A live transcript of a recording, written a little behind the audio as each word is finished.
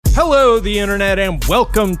Hello, the internet, and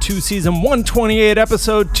welcome to season 128,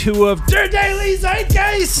 episode 2 of Der Daily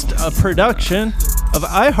Zeitgeist, a production of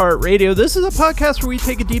iHeartRadio. This is a podcast where we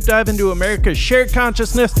take a deep dive into America's shared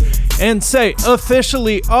consciousness and say,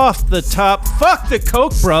 officially off the top, fuck the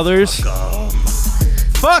Koch brothers,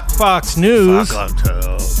 fuck Fox News,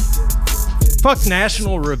 fuck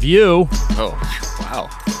National Review. Oh,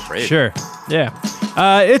 wow. Great. Sure, yeah.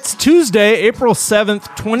 It's Tuesday, April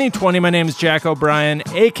 7th, 2020. My name is Jack O'Brien,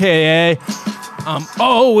 a.k.a. I'm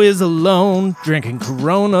always alone, drinking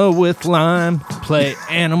Corona with lime, play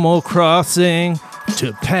Animal Crossing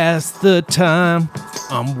to pass the time.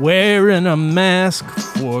 I'm wearing a mask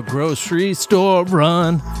for a grocery store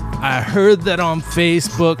run. I heard that on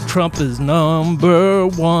Facebook, Trump is number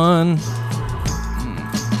one.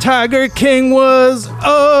 Tiger King was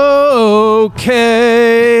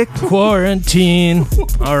okay. Quarantine.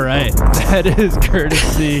 All right. That is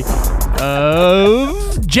courtesy of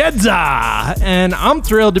Jedza. And I'm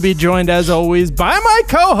thrilled to be joined, as always, by my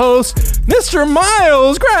co-host, Mr.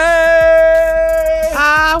 Miles Gray.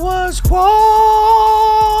 I was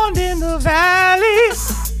born in the valley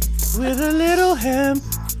with a little hemp.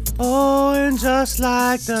 Oh, and just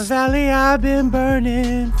like the valley, I've been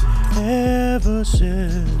burning ever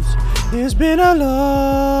since. It's been a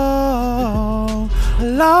long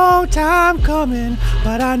time coming,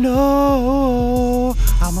 but I know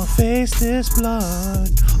I'ma face this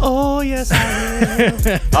blood. Oh, yes, I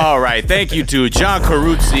will. All right. Thank you to John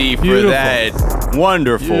Caruzzi for that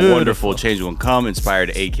wonderful Change Will Come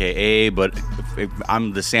inspired AKA. But if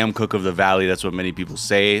I'm the Sam Cooke of the Valley. That's what many people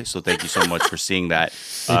say. So thank you so much for seeing that.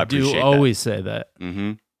 I do always say that.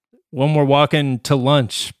 Mm-hmm. When we're walking to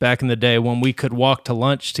lunch back in the day, when we could walk to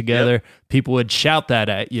lunch together, people would shout that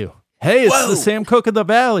at you. Hey, it's the Sam Cooke of the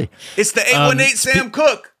Valley. It's the 818 Sam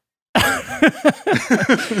Cooke.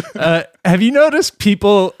 Have you noticed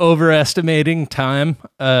people overestimating time?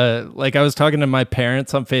 Like I was talking to my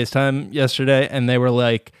parents on FaceTime yesterday, and they were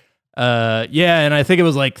like, and I think it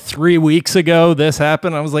was like 3 weeks ago this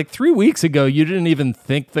happened. I was like, 3 weeks ago, you didn't even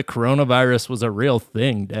think the coronavirus was a real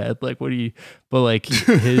thing, Dad. Like, what do you, but like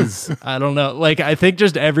I don't know. Like, I think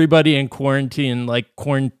just everybody in quarantine, like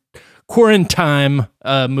quarantine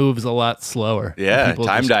moves a lot slower. Yeah,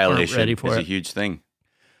 time dilation is a huge thing.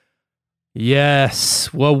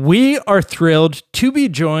 Yes. Well, we are thrilled to be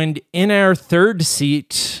joined in our third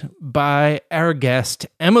seat by our guest,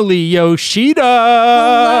 Emily Yoshida.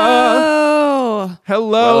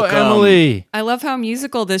 Hello, Welcome. Emily. I love how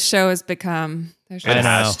musical this show has become. It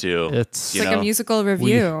has to. It's like a musical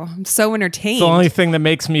review. I'm so entertained. It's the only thing that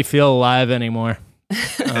makes me feel alive anymore.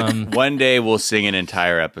 One day we'll sing an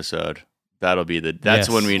entire episode. That's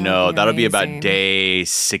when we know. That'll be about day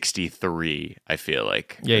 63, I feel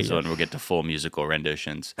like. That's when we'll get to full musical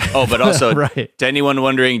renditions. Oh, but also, to anyone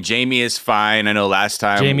wondering, Jamie is fine. I know last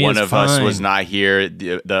time one of us was not here.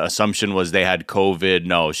 The assumption was they had COVID.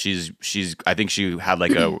 No, she's. I think she had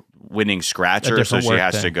like a winning scratcher, so she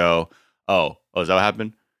has to go. Oh, is that what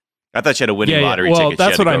happened? I thought she had a winning lottery ticket. Well,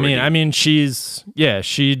 that's what I mean. I mean, she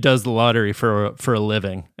does the lottery for a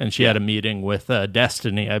living, and she had a meeting with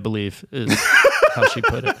Destiny, I believe, is how she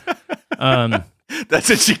put it. That's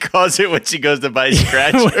what she calls it when she goes to buy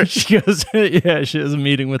scratchers. She has a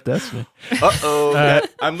meeting with Destiny.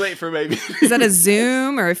 I'm late for my meeting. Is that a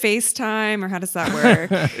Zoom or a FaceTime, or how does that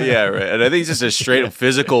work? Yeah, right. And I think it's just a straight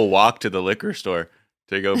physical walk to the liquor store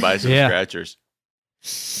to go buy some scratchers.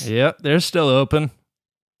 Yep, they're still open.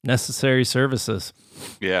 Necessary services.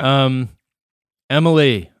 Yeah.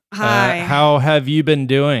 Emily. Hi. How have you been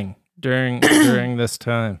doing during this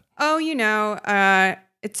time? Oh,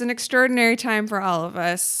 it's an extraordinary time for all of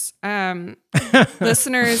us.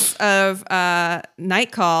 Listeners of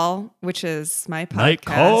Night Call, which is my podcast. Night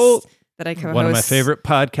Call. That I co-host. One of my favorite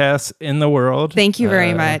podcasts in the world. Thank you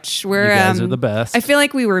very much. You guys are the best. I feel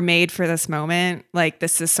like we were made for this moment. Like,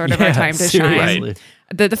 this is sort of our time to shine. Right.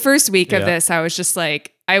 The first week of this, I was just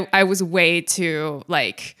like, I was way too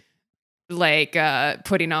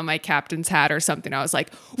putting on my captain's hat or something. I was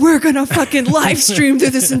like, we're gonna fucking live stream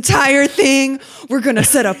through this entire thing. We're gonna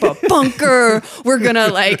set up a bunker. We're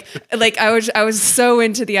gonna I was so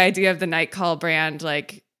into the idea of the Night Call brand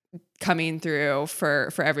coming through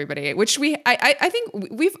for everybody, which I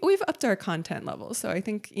think we've upped our content level. So I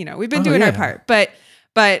think we've been doing our part. But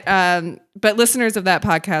listeners of that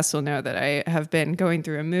podcast will know that I have been going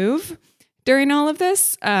through a move during all of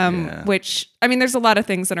this, which, I mean, there's a lot of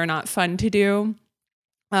things that are not fun to do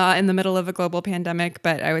in the middle of a global pandemic,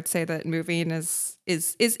 but I would say that moving is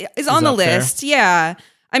on the list. There. Yeah.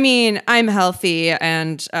 I mean, I'm healthy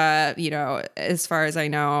and, as far as I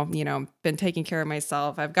know, been taking care of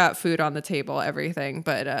myself. I've got food on the table, everything.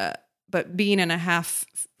 But being in a half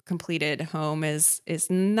completed home is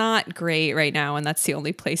not great right now. And that's the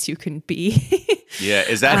only place you can be. Yeah.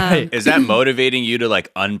 Is that motivating you to like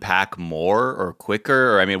unpack more or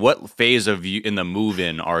quicker? Or I mean, what phase of you in the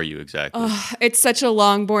move-in are you exactly? It's such a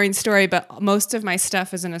long, boring story, but most of my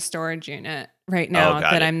stuff is in a storage unit right now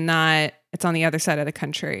that I'm not. It's on the other side of the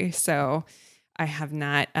country, so I have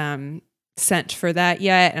not sent for that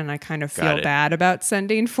yet, and I kind of feel bad about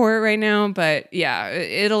sending for it right now. But yeah,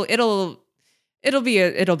 it'll be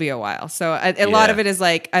a while. So a lot of it is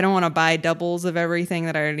like I don't want to buy doubles of everything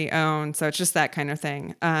that I already own. So it's just that kind of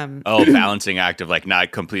thing. Balancing act of like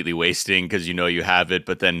not completely wasting because you know you have it,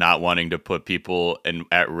 but then not wanting to put people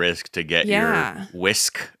at risk to get your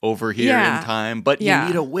whisk over here in time. But you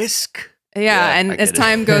need a whisk. Yeah, and as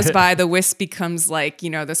time goes by, the whisk becomes like,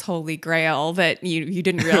 this holy grail that you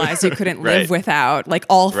didn't realize you couldn't live without, like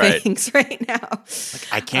all things right now. Like,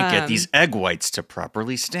 I can't get these egg whites to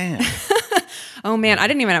properly stand. Oh man, I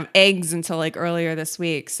didn't even have eggs until like earlier this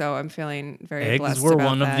week, so I'm feeling very blessed about that. Eggs were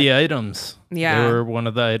one of the items. Yeah. They were one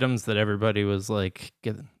of the items that everybody was like,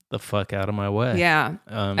 get the fuck out of my way. Yeah.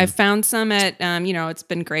 I found some at, it's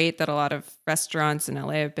been great that a lot of restaurants in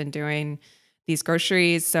LA have been doing these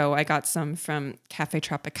groceries. So I got some from Cafe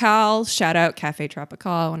Tropical. Shout out Cafe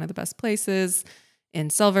Tropical, one of the best places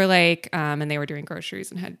in Silver Lake. And they were doing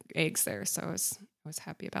groceries and had eggs there. So I was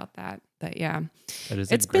happy about that. But yeah. That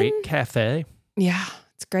is a great cafe. Yeah.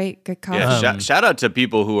 It's great. Good coffee. Yeah, shout out to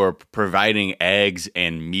people who are providing eggs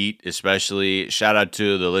and meat, especially. Shout out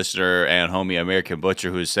to the listener and homie American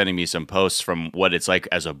Butcher who's sending me some posts from what it's like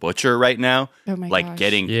as a butcher right now. Oh my like gosh.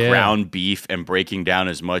 Getting ground beef and breaking down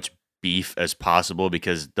as much beef as possible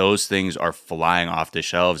because those things are flying off the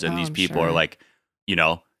shelves and these people are like,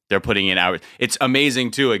 they're putting in hours. It's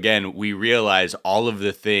amazing too. Again, we realize all of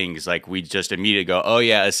the things like we just immediately go, oh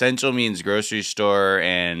yeah, essential means grocery store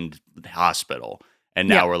and hospital. And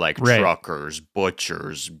now we're like truckers,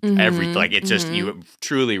 butchers, everything. Like it's just, you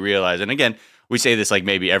truly realize. And again, we say this like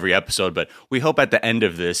maybe every episode, but we hope at the end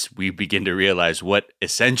of this, we begin to realize what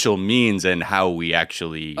essential means and how we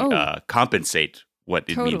actually compensate what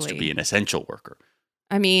it means to be an essential worker.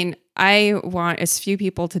 I mean, I want as few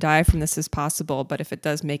people to die from this as possible, but if it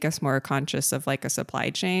does make us more conscious of like a supply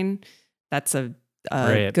chain, that's a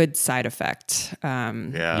good side effect of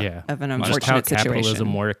an unfortunate just how situation.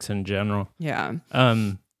 Capitalism works in general. Yeah.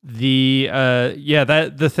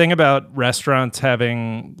 The thing about restaurants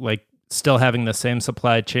having like still having the same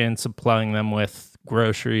supply chain, supplying them with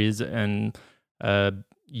groceries and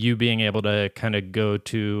you being able to kind of go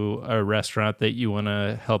to a restaurant that you want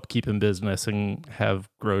to help keep in business and have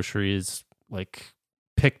groceries like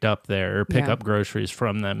picked up there or pick up groceries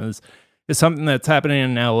from them is something that's happening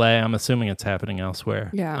in LA. I'm assuming it's happening elsewhere.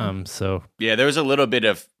 Yeah. There was a little bit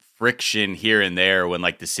of friction here and there when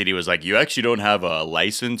like the city was like, you actually don't have a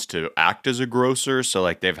license to act as a grocer. So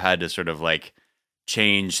like they've had to sort of like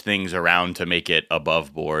change things around to make it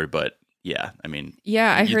above board. But yeah, I mean,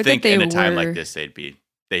 I heard that they in a time like this, they'd be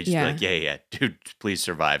like, dude, please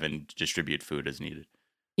survive and distribute food as needed.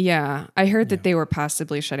 Yeah, I heard that they were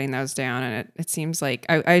possibly shutting those down, and it seems like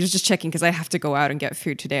I was just checking because I have to go out and get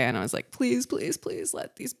food today, and I was like, please, please, please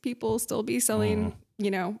let these people still be selling,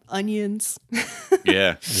 onions.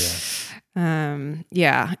 Yeah. It's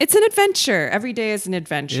an adventure. Every day is an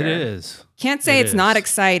adventure. It is. Can't say it's not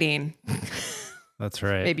exciting. That's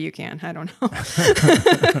right. Maybe you can. I don't know.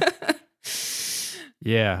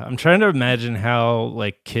 Yeah, I'm trying to imagine how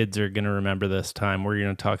like kids are going to remember this time. We're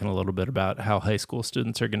going to talking a little bit about how high school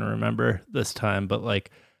students are going to remember this time, but like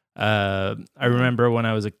I remember when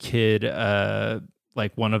I was a kid,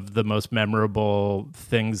 like one of the most memorable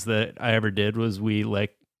things that I ever did was we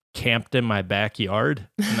like camped in my backyard,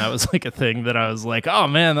 and that was like a thing that I was like, oh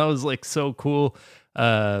man, that was like so cool.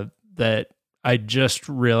 That I just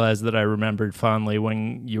realized that I remembered fondly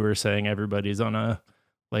when you were saying everybody's on a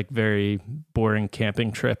like very boring camping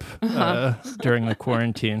trip during the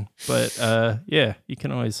quarantine. But you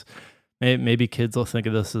can always, maybe kids will think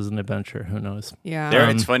of this as an adventure. Who knows? Yeah.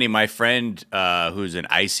 It's funny. My friend who's an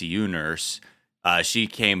ICU nurse, she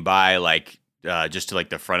came by like just to like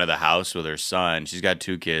the front of the house with her son. She's got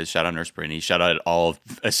 2 kids. Shout out Nurse Brittany. Shout out all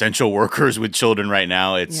essential workers with children right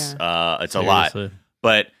now. It's a lot.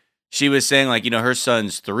 But she was saying like, her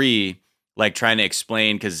son's 3, like trying to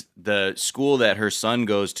explain, because the school that her son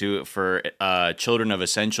goes to for children of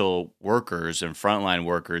essential workers and frontline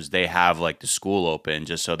workers, they have like the school open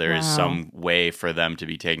just so there is some way for them to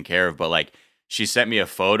be taken care of. But like she sent me a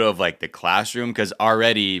photo of like the classroom, because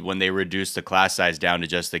already when they reduced the class size down to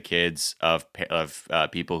just the kids of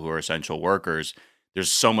people who are essential workers, there's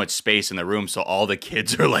so much space in the room. So all the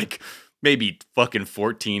kids are like maybe fucking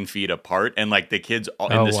 14 feet apart. And like the kids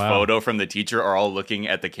in this photo from the teacher are all looking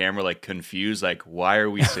at the camera like confused, like, why are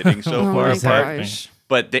we sitting so far apart? Gosh.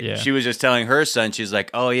 But she was just telling her son, she's like,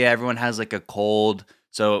 oh yeah, everyone has like a cold,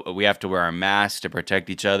 so we have to wear our masks to protect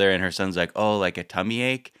each other. And her son's like, oh, like a tummy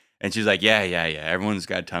ache? And she's like, yeah, everyone's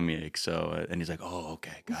got tummy ache. So, and he's like, oh,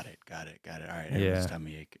 okay, got it. All right, everyone's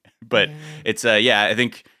tummy ache. But it's, I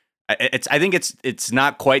think it's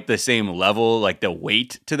not quite the same level. Like the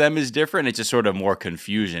weight to them is different. It's just sort of more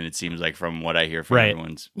confusion, it seems like, from what I hear from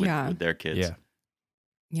everyone's with their kids.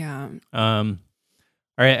 Yeah. All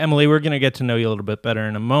right, Emily, we're going to get to know you a little bit better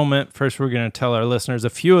in a moment. First, we're going to tell our listeners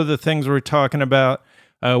a few of the things we're talking about.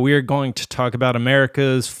 We are going to talk about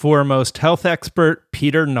America's foremost health expert,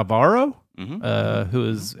 Peter Navarro, who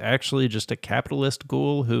is actually just a capitalist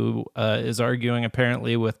ghoul who is arguing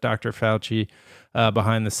apparently with Dr. Fauci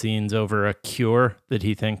behind the scenes over a cure that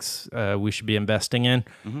he thinks we should be investing in.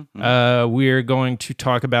 We're going to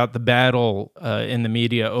talk about the battle in the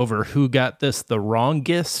media over who got this the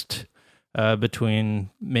wrongest between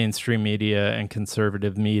mainstream media and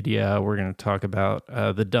conservative media. We're going to talk about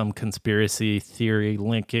the dumb conspiracy theory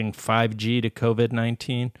linking 5G to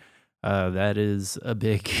COVID-19. That is a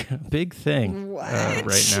big thing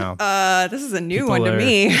right now. This is a new one to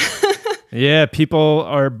me. Yeah, people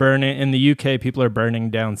are burning in the UK. People are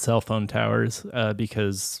burning down cell phone towers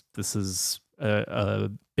because this is a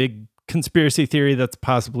big conspiracy theory that's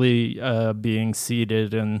possibly being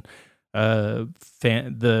seeded, and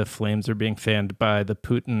the flames are being fanned by the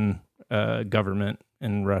Putin government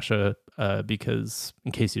in Russia because,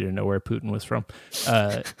 in case you didn't know where Putin was from,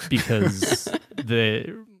 because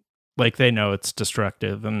they know it's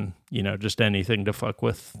destructive and, just anything to fuck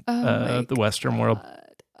with the Western world.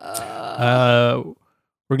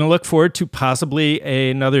 We're going to look forward to possibly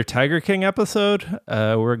another Tiger King episode.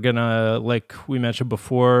 We're going to, like we mentioned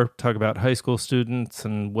before, talk about high school students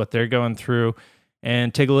and what they're going through,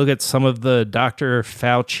 and take a look at some of the Dr.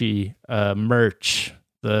 Fauci merch,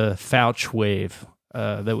 the Fauci wave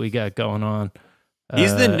that we got going on.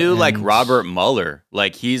 He's the new like Robert Mueller.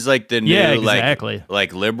 Like he's like the new exactly.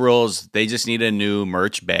 like liberals. They just need a new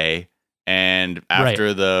merch bay. And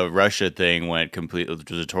after the Russia thing went completely,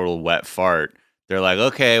 which was a total wet fart, they're like,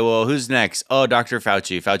 okay, well, who's next? Oh, Dr.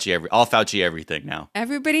 Fauci, all Fauci everything now.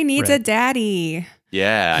 Everybody needs a daddy.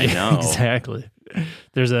 Yeah, I know. Exactly.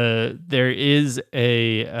 There is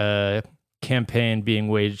a campaign being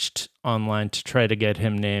waged online to try to get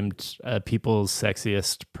him named People's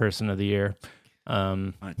Sexiest Person of the Year.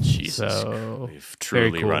 Jesus, so we've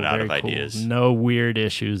truly run out of ideas. No weird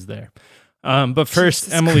issues there. But first,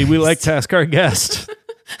 Jesus Emily, Christ. We like to ask our guest,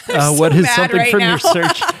 what is something from your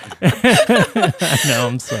search? I know,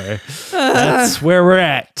 I'm sorry. That's where we're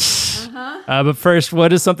at. But first,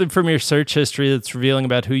 what is something from your search history that's revealing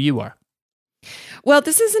about who you are? Well,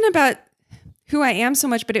 this isn't about who I am so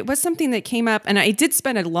much, but it was something that came up, and I did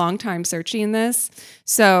spend a long time searching this.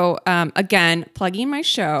 So again, plugging my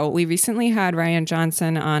show, we recently had Ryan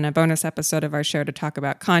Johnson on a bonus episode of our show to talk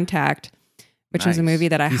about Contact, which was a movie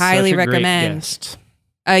that I highly recommend.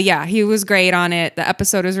 Yeah, he was great on it. The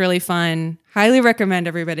episode was really fun. Highly recommend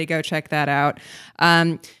everybody go check that out.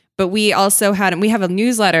 But we also we have a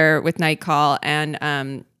newsletter with Night Call,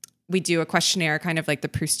 and we do a questionnaire, kind of like the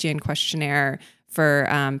Proustian questionnaire for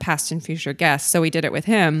past and future guests. So we did it with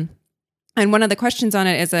him. And one of the questions on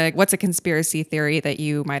it is what's a conspiracy theory that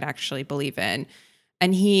you might actually believe in?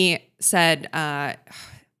 And he said,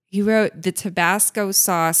 he wrote the Tabasco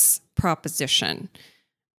sauce proposition.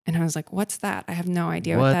 And I was like, what's that? I have no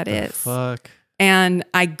idea what that is. Fuck? And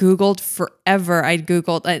I Googled forever.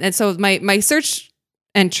 And so my search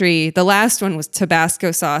entry, the last one was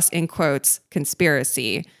Tabasco sauce in quotes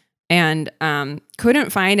conspiracy. And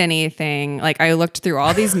couldn't find anything. Like I looked through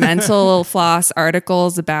all these mental floss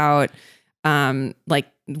articles about like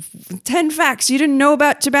 10 facts you didn't know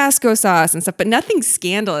about Tabasco sauce and stuff, but nothing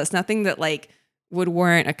scandalous, nothing that like would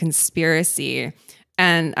warrant a conspiracy.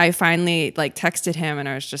 And I finally like texted him and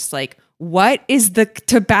I was just like, what is the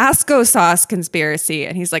Tabasco sauce conspiracy?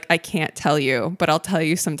 And he's like, I can't tell you, but I'll tell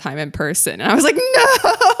you sometime in person. And I was like, no.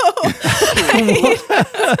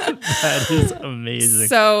 That is amazing.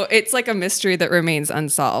 So it's like a mystery that remains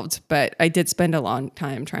unsolved, but I did spend a long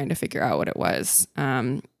time trying to figure out what it was.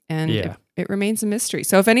 It remains a mystery.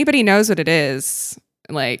 So if anybody knows what it is,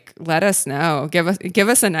 like, let us know. Give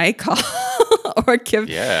us a night call. Or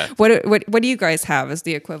what do you guys have as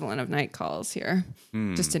the equivalent of night calls here?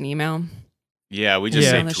 Just an email. Yeah, we just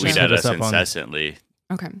say tweet at us incessantly.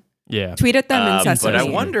 Okay. Yeah. Tweet at them incessantly. But I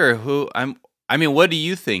wonder what do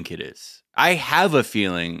you think it is? I have a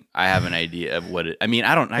feeling I have an idea of what it... I mean,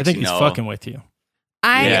 I don't actually know. I think he's fucking with you.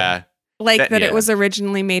 It was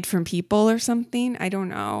originally made from people or something. I don't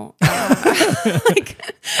know.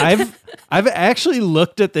 I've actually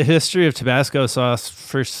looked at the history of Tabasco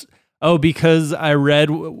sauce because I read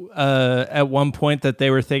at one point that they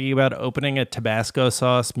were thinking about opening a Tabasco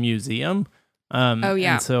sauce museum.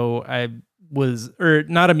 And so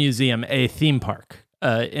not a museum, a theme park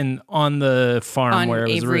on the farm where it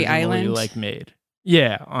was Avery originally Island? made.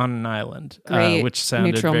 Yeah, on an island, Great which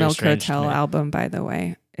sounded Neutral very Milk strange Hotel to me. album, by the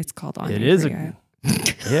way. It's called On It Avery is Island.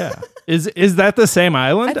 Yeah. Is that the same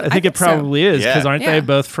island? I think it probably is, because aren't they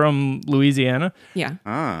both from Louisiana?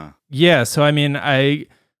 Yeah. Yeah, so I mean, I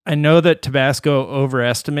know that Tabasco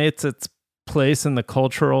overestimates its place in the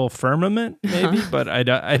cultural firmament, maybe, but I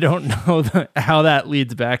don't know how that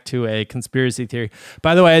leads back to a conspiracy theory.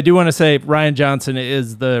 By the way, I do want to say Rian Johnson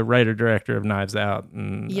is the writer-director of Knives Out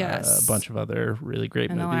and a bunch of other really great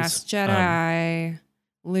movies. The Last Jedi,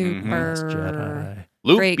 Looper,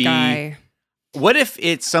 Luke great guy. What if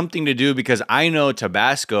it's something to do, because I know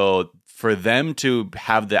Tabasco, for them to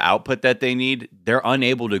have the output that they need, they're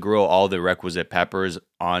unable to grow all the requisite peppers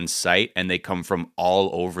on site, and they come from all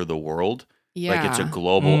over the world. Yeah. Like, it's a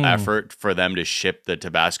global effort for them to ship the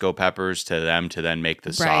Tabasco peppers to them to then make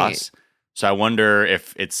the sauce. So I wonder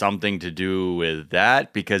if it's something to do with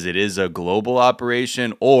that, because it is a global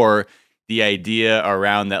operation, or the idea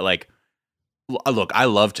around that, like, look, I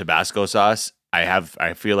love Tabasco sauce.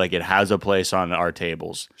 I feel like it has a place on our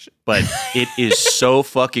tables, but it is so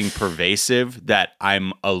fucking pervasive that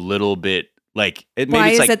I'm a little bit like,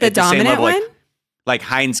 Why is it the dominant one? Like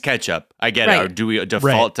Heinz ketchup. I get it. Or do we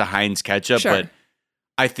default to Heinz ketchup? Sure. But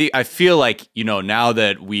I feel like, now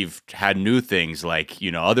that we've had new things like,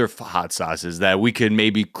 other hot sauces, that we could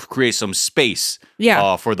maybe create some space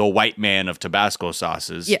for the white man of Tabasco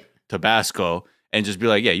sauces, Tabasco, and just be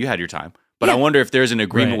like, yeah, you had your time. But I wonder if there's an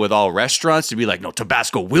agreement with all restaurants to be like, no,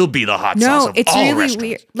 Tabasco will be the hot sauce of all really restaurants.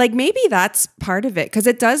 Weird. Like, maybe that's part of it, because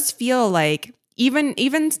it does feel like even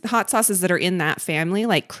hot sauces that are in that family,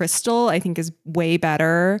 like Crystal, I think is way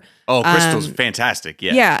better. Oh, Crystal's fantastic.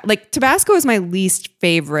 Yeah. Yeah. Like, Tabasco is my least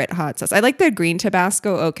favorite hot sauce. I like the green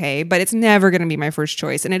Tabasco. Okay. But it's never going to be my first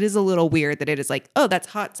choice. And it is a little weird that it is like, oh, that's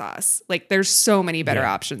hot sauce. Like, there's so many better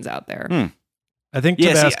options out there. I think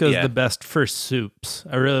Tabasco is the best for soups.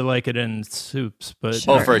 I really like it in soups, but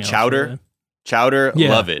for a chowder? Really. Chowder,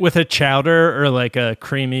 love it. With a chowder or like a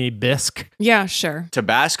creamy bisque. Yeah, sure.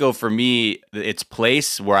 Tabasco, for me, its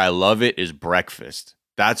place where I love it is breakfast.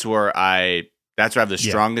 That's where I have the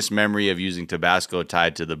strongest memory of using Tabasco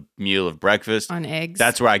tied to the meal of breakfast. On eggs.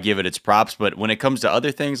 That's where I give it its props. But when it comes to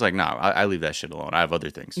other things, like, no, I leave that shit alone. I have other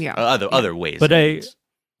things. Yeah. Other ways. But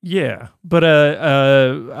but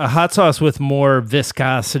a hot sauce with more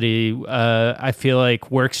viscosity, I feel like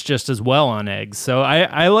works just as well on eggs. So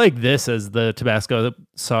I like this as the Tabasco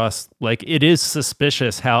sauce. Like, it is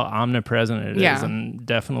suspicious how omnipresent it is, and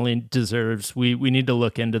definitely deserves. We need to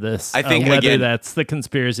look into this. I think whether that's the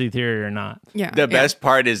conspiracy theory or not. Yeah. The best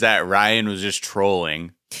part is that Ryan was just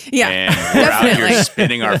trolling. Yeah, and we're out here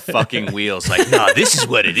spinning our fucking wheels like, no, this is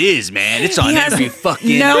what it is, man. It's on every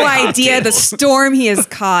fucking no idea the storm he has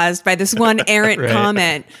caused by this one errant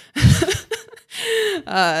comment.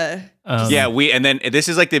 And then this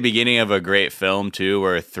is like the beginning of a great film too,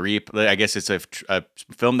 where I guess it's a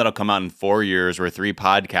film that'll come out in 4 years, where 3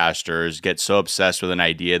 podcasters get so obsessed with an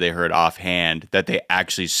idea they heard offhand that they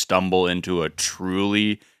actually stumble into a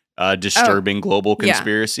truly disturbing global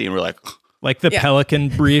conspiracy, and we're like the Pelican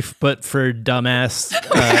Brief, but for dumbass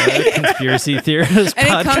conspiracy theorists. And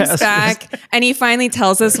he comes back and he finally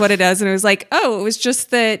tells us what it is. And it was like, oh, it was just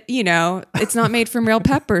that, it's not made from real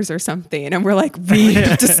peppers or something. And we're like,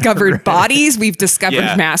 we've discovered bodies. We've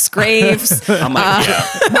discovered mass graves. I'm like,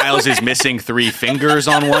 Miles is missing 3 fingers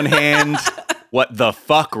on one hand. What the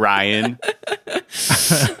fuck, Ryan?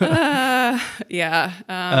 Well,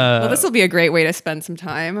 this will be a great way to spend some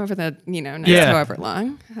time over the, next however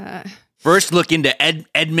long. First, look into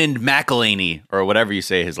Edmund McElhaney, or whatever you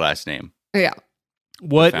say his last name. Yeah.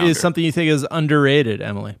 What is something you think is underrated,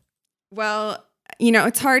 Emily? Well,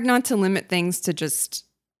 it's hard not to limit things to just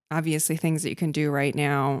obviously things that you can do right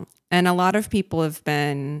now. And a lot of people have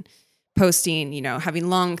been posting, having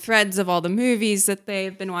long threads of all the movies that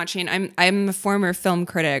they've been watching. I'm a former film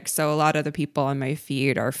critic, so a lot of the people on my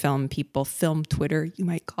feed are film people, film Twitter, you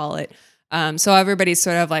might call it. So everybody's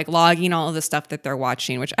sort of like logging all of the stuff that they're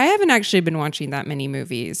watching, which I haven't actually been watching that many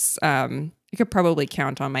movies. I could probably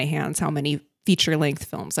count on my hands how many feature-length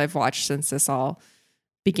films I've watched since this all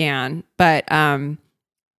began. But I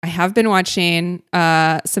have been watching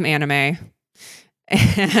some anime.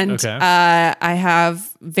 And I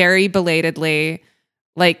have very belatedly,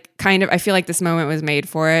 like, kind of, I feel like this moment was made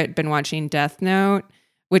for it, been watching Death Note,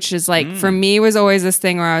 which is like, for me, was always this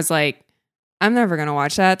thing where I was like, I'm never going to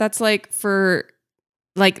watch that. That's like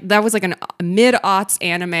that was like a mid-aughts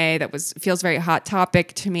anime that feels very Hot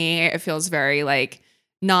Topic to me. It feels very like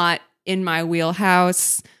not in my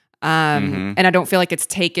wheelhouse. And I don't feel like it's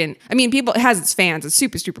taken, I mean, it has its fans, it's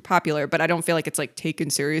super, super popular, but I don't feel like it's like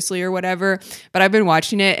taken seriously or whatever. But I've been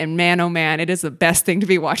watching it, and man, oh man, it is the best thing to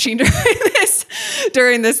be watching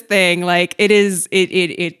during this thing. Like,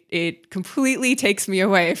 it completely takes me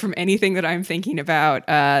away from anything that I'm thinking about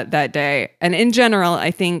that day. And in general,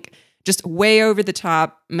 I think just way over the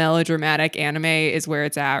top melodramatic anime is where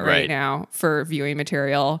it's at right now for viewing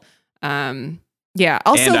material. Yeah.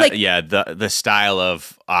 Also, and, the style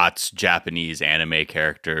of Japanese anime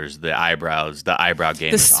characters, the eyebrow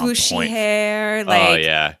game, the is swooshy on point. Hair.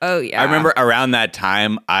 Like, oh yeah. I remember around that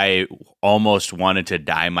time, I almost wanted to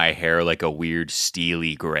dye my hair like a weird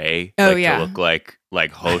steely gray. To look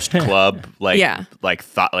like Host Club, like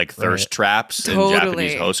thirst traps in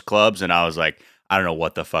Japanese host clubs, and I was like, I don't know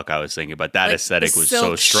what the fuck I was thinking, but that aesthetic was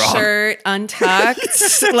so strong. Shirt untucked,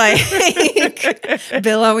 like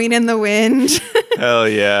billowing in the wind. Hell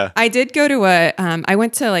yeah! I did go to I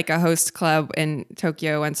went to like a host club in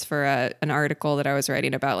Tokyo once for an article that I was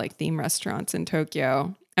writing about like theme restaurants in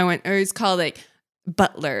Tokyo. It was called like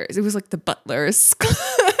Butlers. It was like the Butlers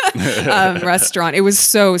restaurant. It was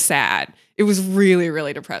so sad. It was really,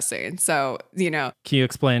 really depressing. So, Can you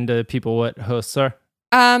explain to people what hosts are?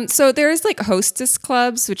 So there's like hostess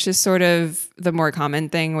clubs, which is sort of the more common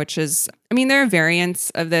thing, which is, I mean, there are variants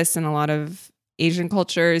of this in a lot of Asian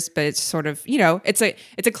cultures, but it's sort of, it's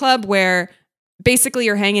a club where basically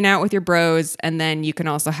you're hanging out with your bros, and then you can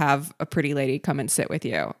also have a pretty lady come and sit with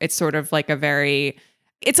you. It's sort of like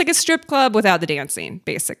it's like a strip club without the dancing,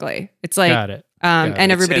 basically. It's like, got it.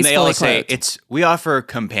 And everybody's fully clothed. We offer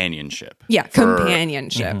companionship. Yeah,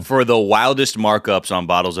 companionship. For the wildest markups on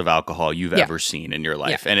bottles of alcohol you've ever seen in your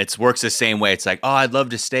life. Yeah. And it works the same way. It's like, oh, I'd love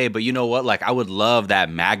to stay, but you know what? Like, I would love that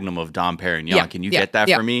Magnum of Dom Perignon. Yeah. Can you get that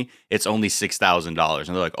for me? It's only $6,000. And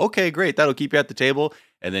they're like, okay, great. That'll keep you at the table.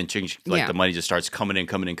 And then the money just starts coming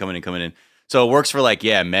in. So it works for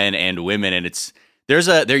men and women. And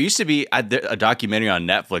there used to be a documentary on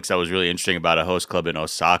Netflix that was really interesting about a host club in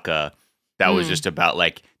Osaka that was just about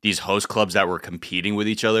like these host clubs that were competing with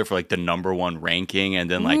each other for like the number one ranking, and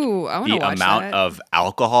then like the amount of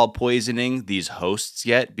alcohol poisoning these hosts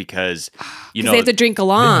get because they have to drink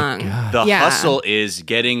along. The hustle is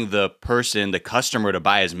getting the customer to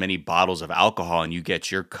buy as many bottles of alcohol, and you get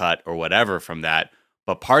your cut or whatever from that.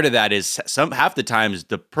 But part of that is half the times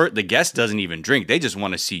the guest doesn't even drink. They just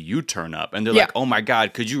want to see you turn up. And they're like, oh my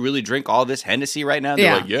God, could you really drink all this Hennessy right now?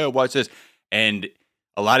 They're like, yeah, watch this. And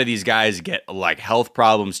a lot of these guys get like health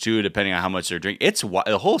problems too, depending on how much they're drinking.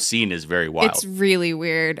 The whole scene is very wild. It's really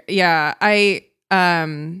weird. Yeah. I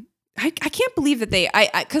can't believe that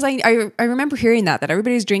because I remember hearing that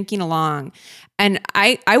everybody's drinking along. And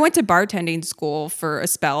I went to bartending school for a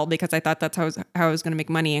spell because I thought that's how I was going to make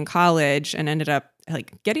money in college, and ended up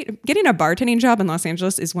like getting a bartending job in Los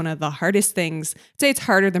Angeles is one of the hardest things. I'd say it's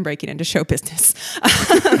harder than breaking into show business.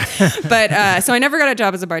 But so I never got a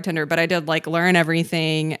job as a bartender, but I did like learn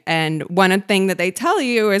everything. And one thing that they tell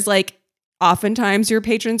you is like, oftentimes your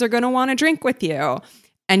patrons are going to want to drink with you,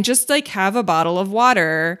 and just like have a bottle of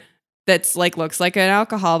water that's like looks like an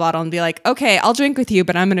alcohol bottle and be like, okay, I'll drink with you,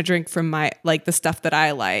 but I'm going to drink from my like the stuff that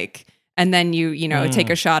I like. And then you take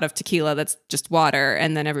a shot of tequila that's just water,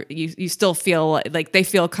 and then you still feel like they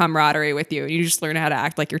feel camaraderie with you. You just learn how to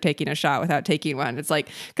act like you're taking a shot without taking one. It's like,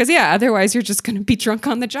 because otherwise you're just going to be drunk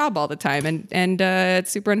on the job all the time, and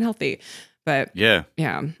it's super unhealthy. But yeah.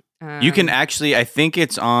 You can actually, I think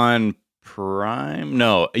it's on Prime.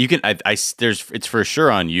 No, you can. It's for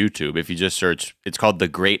sure on YouTube. If you just search, it's called The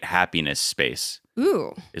Great Happiness Space.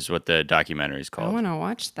 Ooh, is what the documentary is called. I want to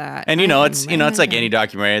watch that. And it's like any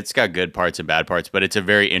documentary. It's got good parts and bad parts, but it's a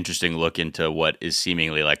very interesting look into what is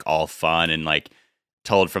seemingly like all fun and like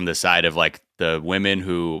told from the side of like the women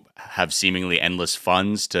who have seemingly endless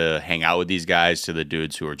funds to hang out with these guys to the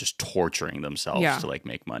dudes who are just torturing themselves to like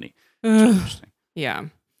make money. Interesting. Yeah.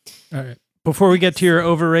 All right. Before we get to your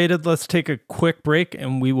overrated, let's take a quick break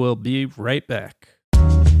and we will be right back.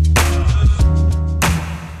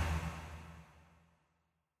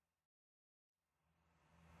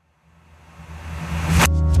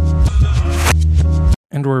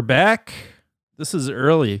 And we're back.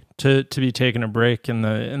 early to be taking a break in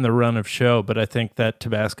the run of show, but I think that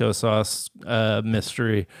Tabasco sauce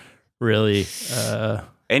mystery really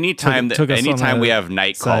anytime we have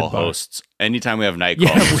night call hosts, anytime we have night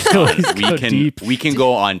call hosts, we can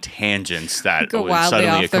go on tangents that was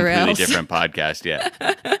suddenly a completely different podcast. Yeah.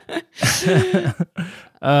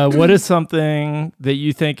 What is something that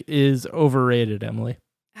you think is overrated, Emily?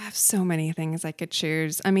 I have so many things I could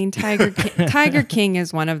choose. I mean, Tiger King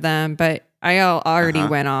is one of them, but I already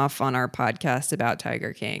went off on our podcast about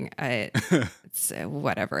Tiger King. It's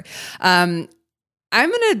whatever. I'm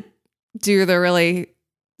gonna do the really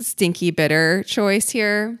stinky bitter choice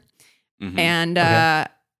here, and I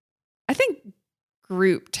think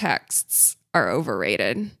group texts are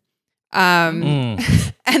overrated, and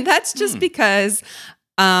that's just because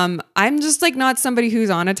I'm just like not somebody who's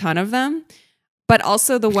on a ton of them. But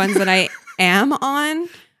also the ones that I am on,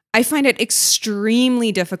 I find it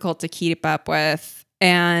extremely difficult to keep up with.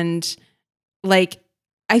 And like,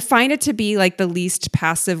 I find it to be like the least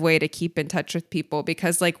passive way to keep in touch with people,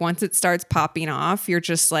 because like once it starts popping off, you're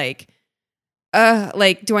just like, do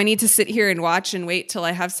I need to sit here and watch and wait till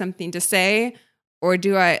I have something to say? Or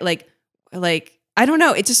do I like, I don't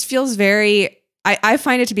know. It just feels I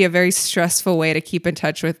find it to be a very stressful way to keep in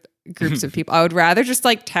touch with groups of people. I would rather just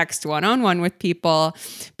like text one-on-one with people,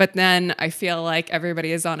 but then I feel like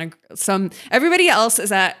everybody else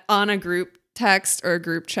is on a group text or a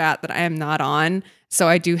group chat that I am not on. So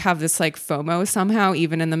I do have this like FOMO somehow,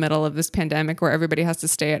 even in the middle of this pandemic where everybody has to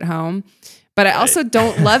stay at home. But I also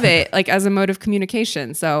don't love it like as a mode of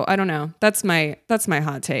communication. So I don't know. That's my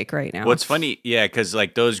hot take right now. What's funny, because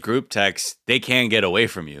like those group texts, they can get away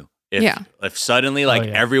from you. If suddenly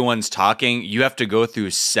everyone's talking, you have to go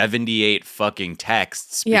through 78 fucking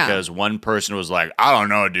texts because one person was like, I don't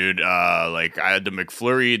know, dude. Like I had the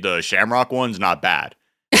McFlurry, the Shamrock one's not bad.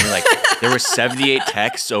 And like there were 78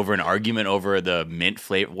 texts over an argument over the mint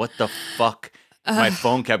flavor. What the fuck? My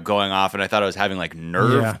phone kept going off, and I thought I was having like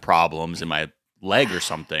nerve problems in my leg or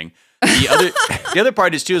something. The other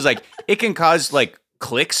part is like it can cause like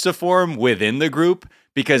cliques to form within the group.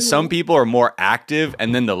 Because some people are more active,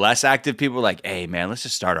 and then the less active people are like, hey, man, let's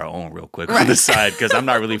just start our own real quick on the side, because I'm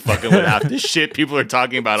not really fucking with half this shit people are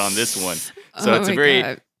talking about on this one. So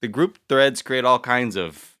the group threads create all kinds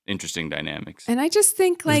of interesting dynamics. And I just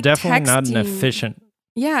think like it's definitely not an efficient.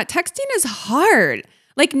 Yeah, texting is hard.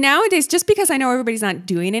 Like nowadays, just because I know everybody's not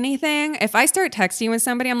doing anything, if I start texting with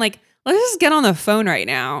somebody, I'm like, let's just get on the phone right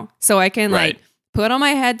now so I can like put on my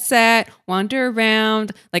headset, wander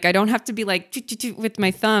around. Like I don't have to be like with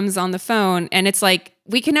my thumbs on the phone. And it's like,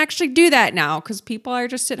 we can actually do that now because people are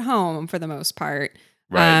just at home for the most part.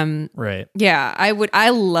 Right. Yeah, I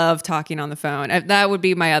love talking on the phone. That would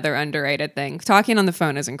be my other underrated thing. Talking on the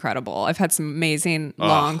phone is incredible. I've had some amazing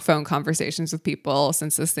long phone conversations with people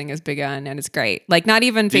since this thing has begun, and it's great. Like not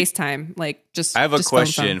even FaceTime, like just. I have a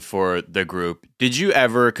question for the group. Did you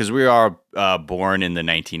ever? Because we are born in the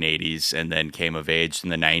 1980s and then came of age in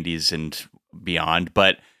the 90s and beyond,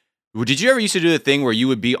 but. Did you ever used to do the thing where you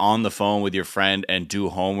would be on the phone with your friend and do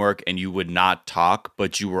homework and you would not talk,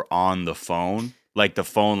 but you were on the phone? Like the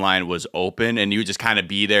phone line was open and you would just kind of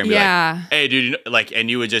be there and be like, hey, dude, like, and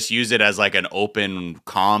you would just use it as like an open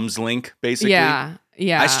comms link, basically. Yeah.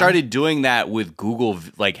 I started doing that with Google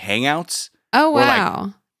like Hangouts. Oh, wow.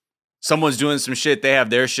 Like, someone's doing some shit, they have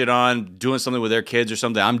their shit on, doing something with their kids or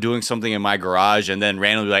something. I'm doing something in my garage and then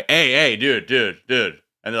randomly like, hey, dude. And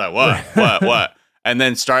they're like, what? And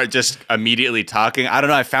then start just immediately talking. I don't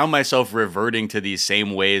know. I found myself reverting to these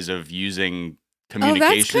same ways of using communication.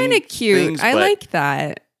 Oh, that's kind of cute. I like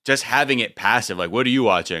that. Just having it passive. Like, what are you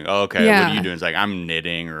watching? Oh, okay. Yeah. What are you doing? It's like, I'm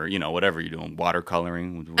knitting or, whatever you're doing.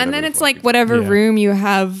 Watercoloring. And then it's like whatever room you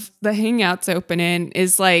have the Hangouts open in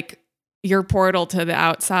is like your portal to the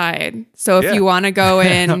outside. So if you want to go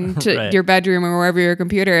into your bedroom or wherever your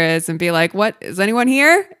computer is and be like, what? Is anyone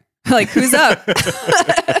here? Like, who's up?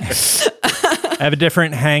 I have a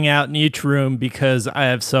different hangout in each room because I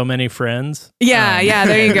have so many friends. Yeah,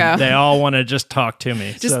 there you go. They all want to just talk to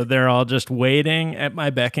me. So they're all just waiting at my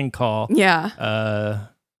beck and call. Yeah.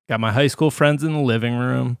 Got my high school friends in the living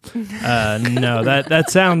room. No, that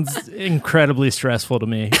sounds incredibly stressful to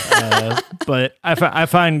me. But I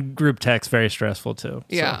find group text very stressful too.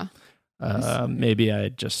 Yeah. So, maybe I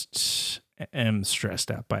just am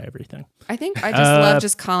stressed out by everything. I think I just love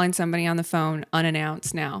just calling somebody on the phone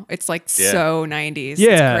unannounced now. It's like so 90s.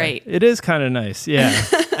 Yeah, it's great. It is kind of nice. Yeah.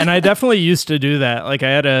 And I definitely used to do that. Like I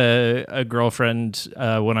had a girlfriend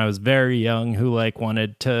when I was very young who like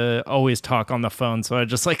wanted to always talk on the phone. So I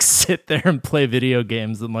just like sit there and play video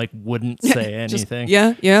games and like wouldn't say anything.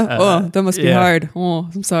 That must be hard. Oh,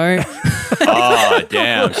 I'm sorry. Oh,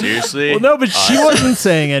 damn. Seriously? Well, no, but she wasn't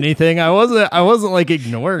saying anything. I wasn't like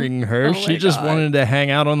ignoring her. She just wanted to hang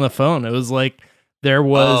out on the phone. It was like there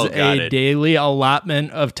was a daily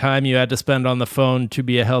allotment of time you had to spend on the phone to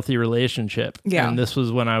be a healthy relationship. Yeah. And this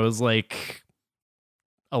was when I was like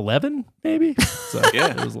 11, maybe. So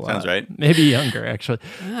yeah, it was a lot. Sounds right. Maybe younger, actually.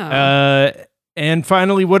 Wow. And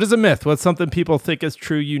finally, what is a myth? What's something people think is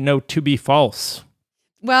true you know to be false?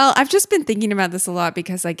 Well, I've just been thinking about this a lot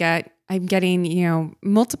because I'm getting,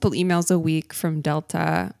 multiple emails a week from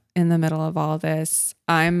Delta in the middle of all this.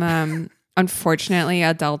 I'm unfortunately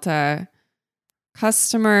a Delta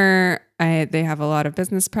customer. They have a lot of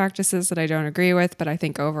business practices that I don't agree with, but I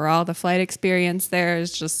think overall the flight experience there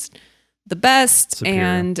is just the best.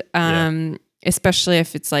 Superior. And especially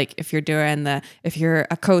if it's like if you're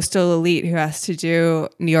a coastal elite who has to do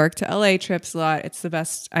New York to LA trips a lot, it's the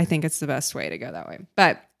best. I think it's the best way to go that way.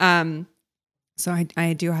 But so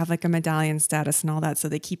I do have like a medallion status and all that. So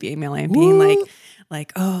they keep emailing and being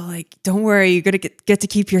like, oh, like, don't worry, you're going to get to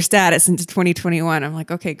keep your status into 2021. I'm like,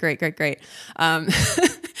 okay, great. Because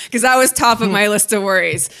that was top of my list of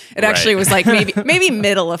worries. It actually was like maybe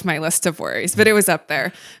middle of my list of worries, but it was up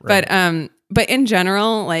there. Right. But in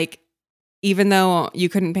general, like, even though you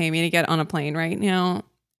couldn't pay me to get on a plane right now,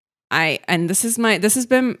 this has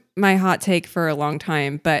been my hot take for a long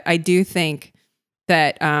time, but I do think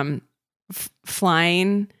that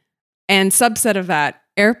flying and subset of that,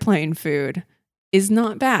 airplane food is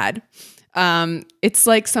not bad. It's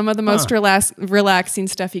like some of the most relaxing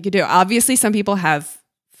stuff you could do. Obviously, some people have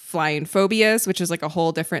flying phobias, which is like a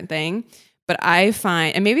whole different thing. But I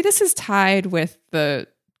find, and maybe this is tied with the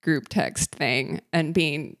group text thing and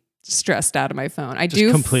being stressed out of my phone. I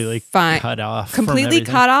do completely cut off. Completely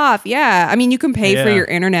cut off. Yeah. I mean, you can pay for your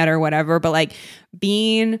internet or whatever, but like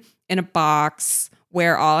being in a box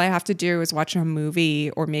where all I have to do is watch a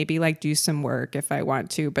movie or maybe like do some work if I want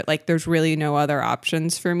to, but like there's really no other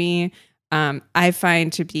options for me. I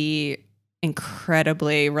find to be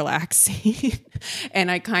incredibly relaxing. And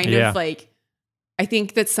I kind of like, I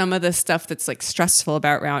think that some of the stuff that's like stressful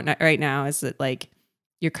about right now is that like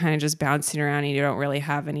you're kind of just bouncing around and you don't really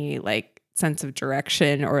have any like sense of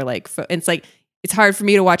direction or like, it's like, it's hard for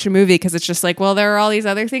me to watch a movie because it's just like, well, there are all these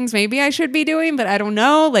other things maybe I should be doing, but I don't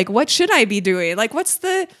know. Like, what should I be doing? Like,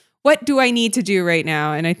 what do I need to do right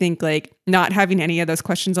now? And I think like not having any of those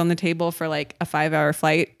questions on the table for like a 5-hour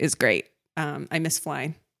flight is great. I miss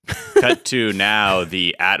flying. Cut to now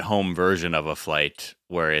the at-home version of a flight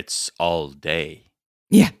where it's all day.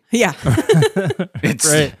 Yeah. It's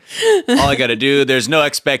right. All I got to do. There's no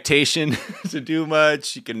expectation to do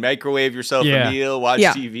much. You can microwave yourself a meal, watch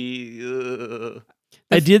TV.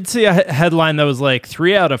 I did see a headline that was like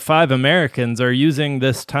 3 out of 5 Americans are using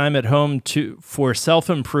this time at home for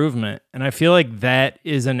self-improvement. And I feel like that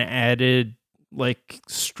is an added like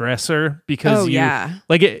stressor because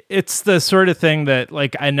it's the sort of thing that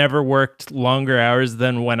like I never worked longer hours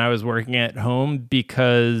than when I was working at home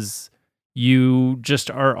because you just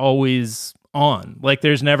are always on. Like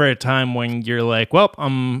there's never a time when you're like, well,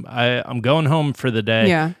 I'm going home for the day.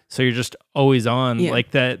 Yeah. So you're just always on. Yeah.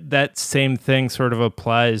 Like that same thing sort of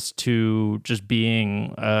applies to just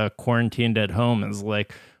being quarantined at home. Is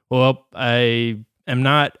like, well, I am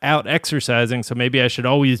not out exercising, so maybe I should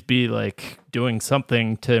always be like doing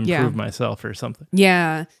something to improve myself or something.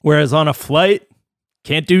 Yeah. Whereas on a flight,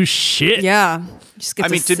 can't do shit. Yeah. To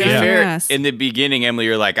be fair, in the beginning, Emily,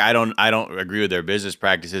 you're like, I don't agree with their business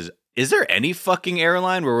practices. Is there any fucking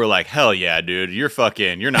airline where we're like, hell yeah, dude, you're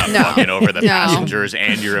not fucking over the passengers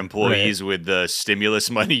and your employees with the stimulus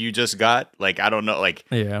money you just got? Like, I don't know. Like,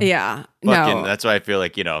 that's why I feel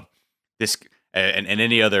like, this and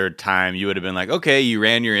any other time you would have been like, okay, you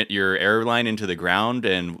ran your airline into the ground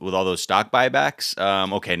and with all those stock buybacks.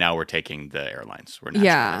 Okay, now we're taking the airlines. We're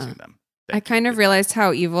nationalizing them. I kind of realized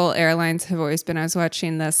how evil airlines have always been. I was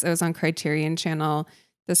watching this. It was on Criterion Channel,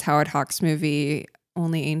 this Howard Hawks movie,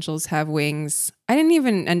 Only Angels Have Wings. I didn't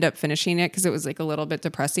even end up finishing it because it was like a little bit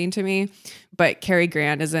depressing to me. But Cary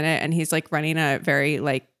Grant is in it, and he's like running a very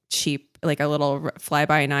like cheap, like a little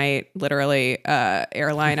fly-by-night, literally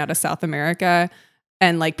airline out of South America.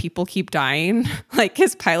 and like people keep dying. Like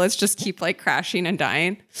his pilots just keep like crashing and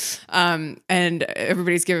dying. And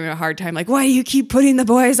everybody's giving him a hard time. Like, why do you keep putting the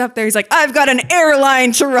boys up there? He's like, I've got an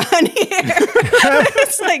airline to run here.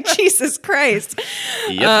 It's like, Jesus Christ.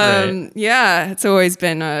 Yep, Yeah, it's always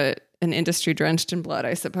been an industry drenched in blood,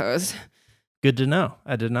 I suppose. Good to know.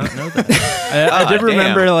 I did not know that. I did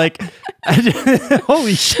remember, like,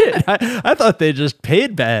 holy shit. I thought they just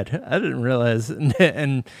paid bad. I didn't realize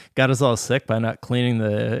and got us all sick by not cleaning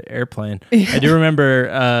the airplane. I do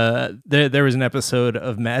remember there was an episode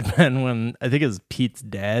of Mad Men when I think it was Pete's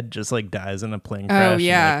dad just like dies in a plane crash. Oh,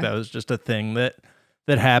 yeah. And, like, that was just a thing that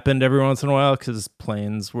happened every once in a while because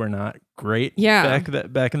planes were not great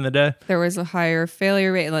back in the day. There was a higher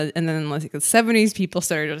failure rate, and then like the 70s, people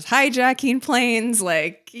started just hijacking planes.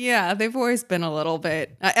 Like, yeah, they've always been a little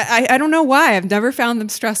bit. I don't know why. I've never found them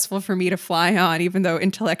stressful for me to fly on, even though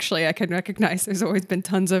intellectually I can recognize there's always been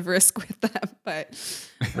tons of risk with them. But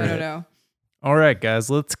I don't know. All right, guys,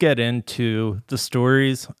 let's get into the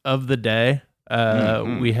stories of the day.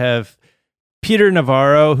 We have Peter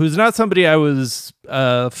Navarro, who's not somebody I was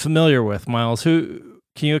familiar with. Miles, who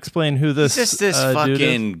can you explain who this? He's just this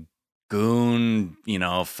fucking goon,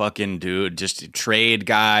 fucking dude, just a trade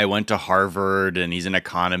guy. Went to Harvard, and he's an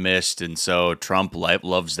economist, and so Trump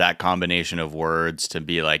loves that combination of words to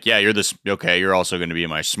be like, yeah, you're this. Okay, you're also going to be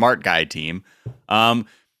my smart guy team. But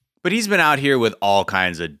he's been out here with all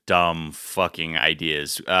kinds of dumb fucking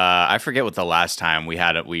ideas. I forget what the last time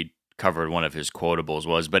we covered one of his quotables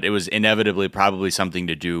was, but it was inevitably probably something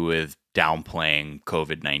to do with downplaying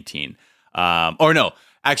COVID-19. One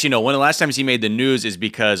of the last times he made the news is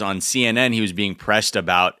because on CNN he was being pressed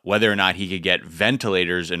about whether or not he could get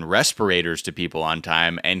ventilators and respirators to people on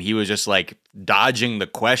time, and he was just like dodging the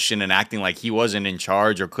question and acting like he wasn't in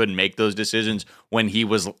charge or couldn't make those decisions when he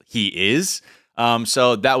is.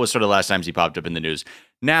 So that was sort of the last times he popped up in the news.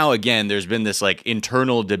 Now again, there's been this like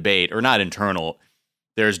internal debate, or not internal.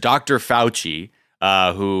 There's Dr. Fauci,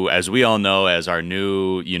 who, as we all know, as our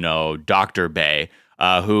new, Dr. Bay,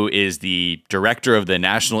 who is the director of the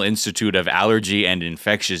National Institute of Allergy and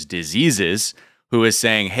Infectious Diseases, who is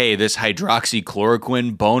saying, hey, this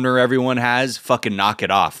hydroxychloroquine boner everyone has, fucking knock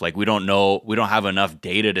it off. Like, we don't have enough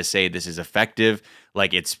data to say this is effective.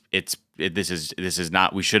 Like, this is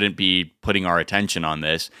not, we shouldn't be putting our attention on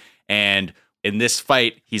this. And in this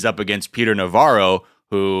fight, he's up against Peter Navarro,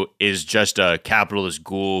 who is just a capitalist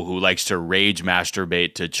ghoul who likes to rage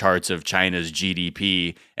masturbate to charts of China's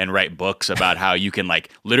GDP and write books about how you can, like,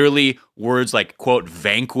 literally words like, quote,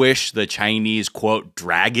 vanquish the Chinese, quote,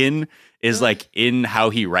 dragon is like in how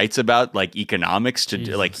he writes about like economics to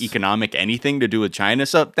do, like economic anything to do with China.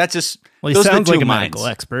 So that's just, well, he sounds like a medical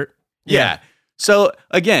expert. Yeah. So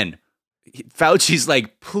again, Fauci's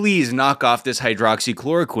like, please knock off this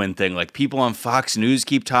hydroxychloroquine thing. Like, people on Fox News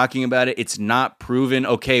keep talking about it. It's not proven.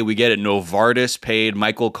 Okay, we get it. Novartis paid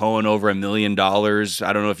Michael Cohen over $1 million.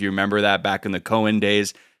 I don't know if you remember that back in the Cohen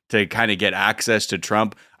days to kind of get access to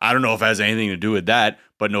Trump. I don't know if it has anything to do with that,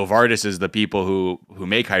 but Novartis is the people who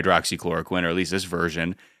make hydroxychloroquine, or at least this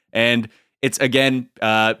version. And it's, again,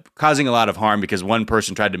 causing a lot of harm because one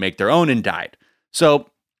person tried to make their own and died. So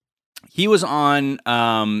he was on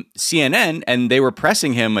CNN, and they were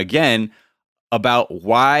pressing him again about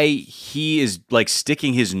why he is like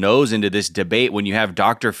sticking his nose into this debate when you have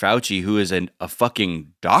Dr. Fauci, who is a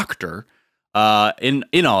fucking doctor,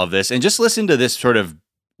 in all of this. And just listen to this sort of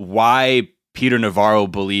why Peter Navarro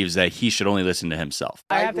believes that he should only listen to himself.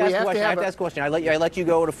 I have to ask a question. I let you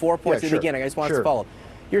go to 4 points at the beginning. I just wanted to follow.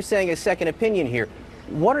 You're saying a second opinion here.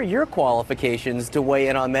 What are your qualifications to weigh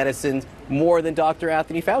in on medicine more than Dr.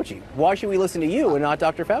 Anthony Fauci? Why should we listen to you and not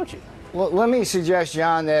Dr. Fauci? Well, let me suggest,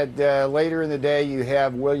 John, that later in the day you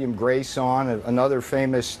have William Grace on, another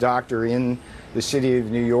famous doctor in the city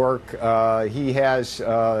of New York. He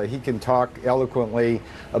can talk eloquently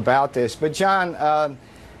about this. But John,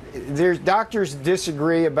 doctors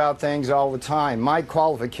disagree about things all the time. My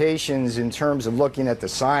qualifications in terms of looking at the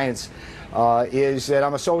science is that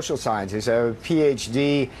I'm a social scientist. I have a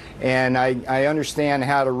PhD, and I understand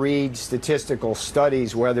how to read statistical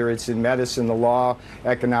studies, whether it's in medicine, the law,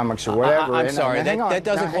 economics, or whatever. I'm sorry, that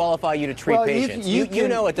doesn't qualify you to treat patients. You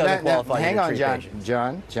know it doesn't qualify you to treat patients.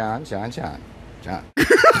 John.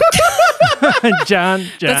 John.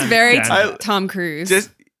 That's very Tom Cruise.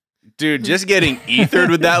 Just getting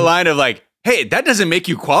ethered with that line of like, hey, that doesn't make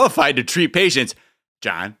you qualified to treat patients.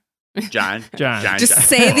 John. Just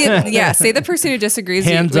say the person who disagrees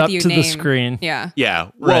Hands with up you. to name. the screen. Yeah.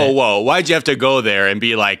 Whoa. Why'd you have to go there and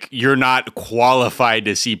be like, you're not qualified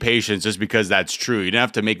to see patients just because that's true? You don't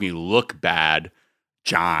have to make me look bad,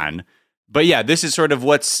 John. But yeah, this is sort of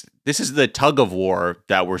what's this is the tug of war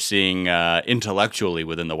that we're seeing intellectually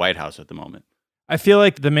within the White House at the moment. I feel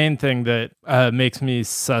like the main thing that makes me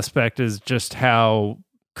suspect is just how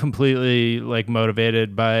completely like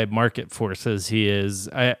motivated by market forces he is.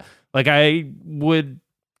 I would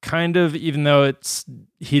kind of, even though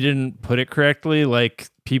he didn't put it correctly, like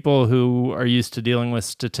people who are used to dealing with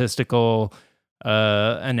statistical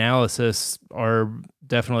analysis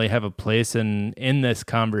definitely have a place in this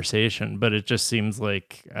conversation, but it just seems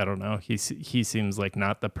like, I don't know, he seems like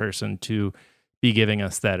not the person to be giving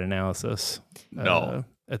us that analysis. No.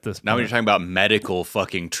 At this point. Now when you're talking about medical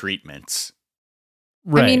fucking treatments.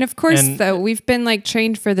 Right. I mean, of course, though, we've been like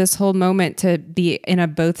trained for this whole moment to be in a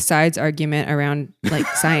both sides argument around like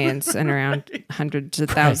science and around hundreds of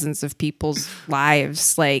thousands of people's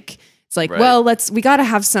lives. Like, it's like, well, we gotta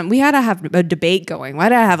have a debate going. Why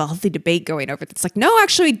do I have a healthy debate going over this? Like, no,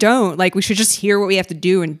 actually don't. Like, we should just hear what we have to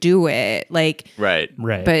do and do it. Like, right.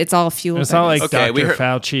 But it's all fueled. It's not like Dr.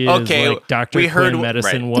 Fauci is like Dr. Quinn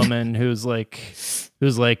medicine woman who's like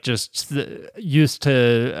just used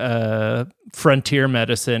to frontier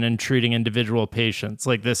medicine and treating individual patients.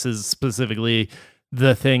 Like, this is specifically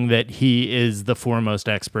the thing that he is the foremost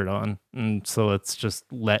expert on. And so let's just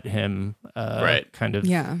let him kind of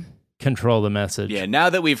control the message. Yeah, now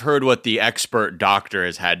that we've heard what the expert doctor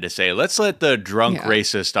has had to say, let's let the drunk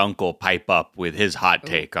racist uncle pipe up with his hot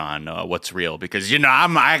take on what's real. Because,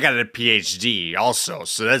 I got a PhD also,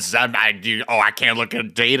 so I can't look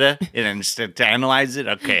at data and to analyze it?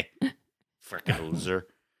 Okay. Freaking loser.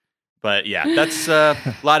 But yeah, that's a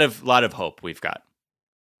lot of hope we've got.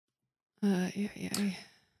 And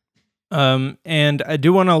I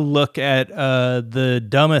do want to look at the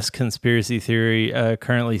dumbest conspiracy theory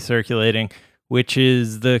currently circulating, which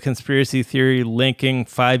is the conspiracy theory linking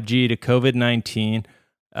 5G to COVID-19.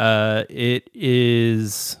 It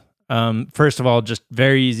is, first of all, just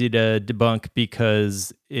very easy to debunk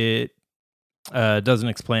because it doesn't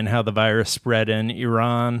explain how the virus spread in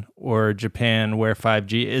Iran or Japan, where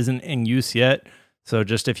 5G isn't in use yet. So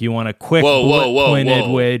just if you want a quick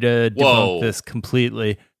bullet-pointed way to debunk this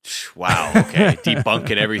completely. Wow. Okay.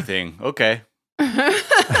 Debunking everything. Okay.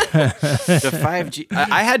 The 5G.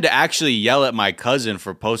 I had to actually yell at my cousin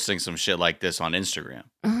for posting some shit like this on Instagram.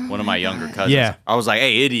 One of my younger cousins. Yeah. I was like,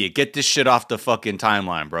 hey, idiot, get this shit off the fucking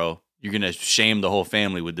timeline, bro. You're going to shame the whole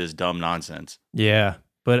family with this dumb nonsense. Yeah.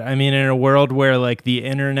 But I mean, in a world where like the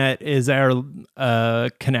internet is our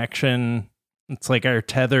connection, it's like our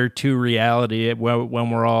tether to reality when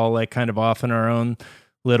we're all like kind of off in our own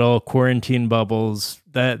little quarantine bubbles,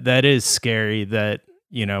 that is scary that,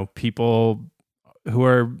 people who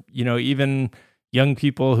are, even young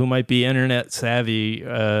people who might be internet savvy,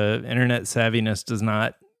 internet savviness does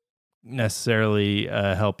not necessarily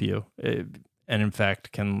help you. And in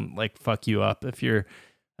fact can like fuck you up if you're,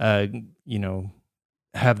 have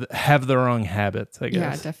the wrong habits, I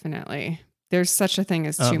guess. Yeah, definitely. There's such a thing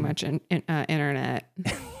as too much internet. And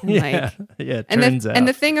it turns out. And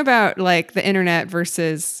the thing about like the internet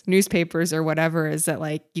versus newspapers or whatever is that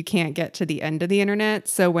like you can't get to the end of the internet.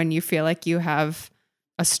 So when you feel like you have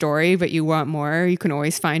a story but you want more, you can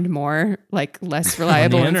always find more like less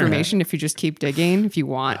reliable information if you just keep digging. If you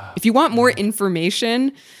want more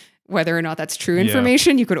information, whether or not that's true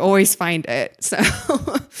information, you could always find it. So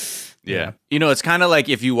yeah. It's kind of like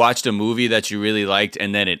if you watched a movie that you really liked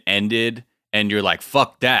and then it ended and you're like,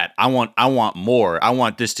 fuck that. I want more. I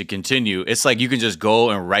want this to continue. It's like you can just go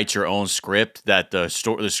and write your own script that the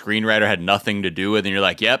screenwriter had nothing to do with. And you're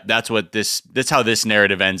like, yep, that's how this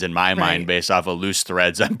narrative ends in my mind based off of loose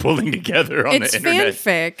threads I'm pulling together on the internet. It's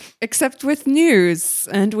fanfic, except with news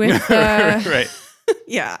and with... right.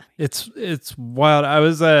 Yeah. It's wild. I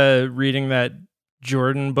was reading that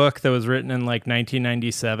Jordan book that was written in like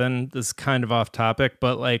 1997. This is kind of off topic,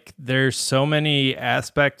 but like there's so many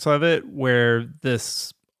aspects of it where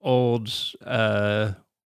this old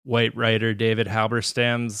white writer David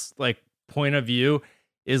Halberstam's like point of view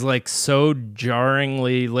is like so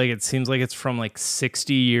jarringly, like it seems like it's from like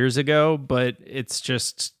 60 years ago, but it's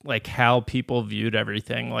just like how people viewed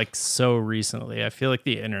everything like so recently. I feel like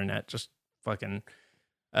the internet just fucking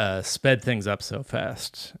sped things up so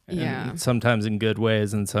fast. And sometimes in good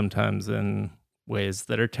ways and sometimes in ways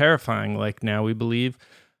that are terrifying. Like now we believe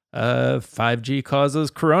 5G causes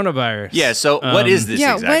coronavirus. Yeah, so what is this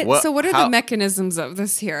exactly? What are the mechanisms of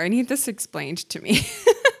this here? I need this explained to me.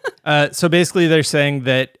 So basically they're saying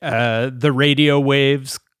that the radio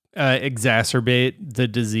waves exacerbate the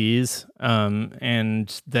disease,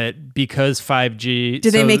 and that because 5G...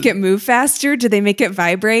 Do they make it move faster? Do they make it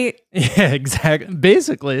vibrate? Yeah, exactly.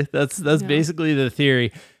 Basically, that's basically the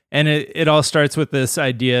theory. And it all starts with this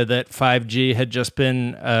idea that 5G had just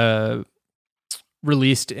been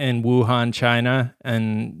released in Wuhan, China,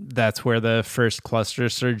 and that's where the first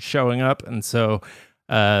clusters started showing up. And so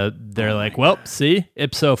they're like, well, see,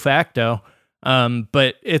 ipso facto.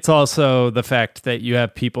 But it's also the fact that you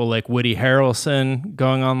have people like Woody Harrelson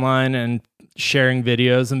going online and sharing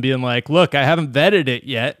videos and being like, look, I haven't vetted it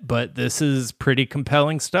yet, but this is pretty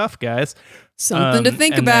compelling stuff, guys. Something to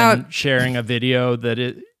think about. Sharing a video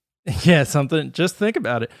just think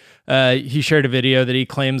about it. He shared a video that he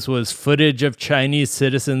claims was footage of Chinese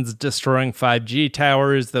citizens destroying 5G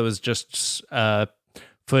towers. That was just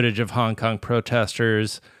footage of Hong Kong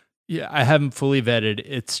protesters. Yeah, I haven't fully vetted.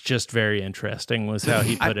 It's just very interesting was how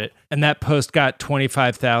he put it. And that post got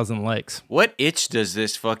 25,000 likes. What itch does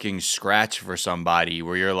this fucking scratch for somebody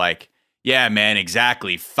where you're like, yeah, man,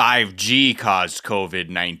 exactly. 5G caused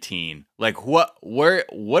COVID-19. Like, what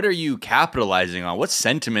are you capitalizing on? What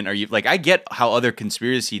sentiment are you, like, I get how other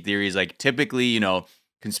conspiracy theories, like, typically, you know,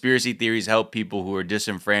 conspiracy theories help people who are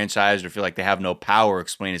disenfranchised or feel like they have no power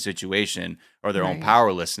explain a situation or their own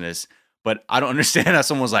powerlessness. But I don't understand how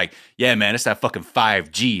someone's like, yeah, man, it's that fucking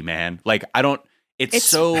 5G, man. Like, it's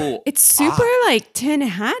super like tin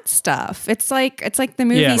hat stuff. It's like the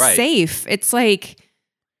movie Safe. It's like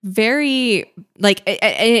very like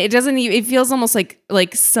it doesn't even, it feels almost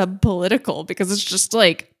like sub-political because it's just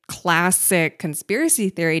like classic conspiracy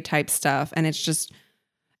theory type stuff. And it's just,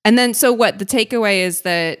 and then so what the takeaway is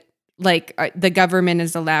that like the government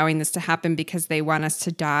is allowing this to happen because they want us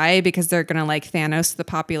to die because they're going to like Thanos the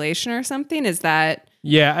population or something. Is that?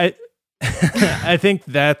 Yeah, I think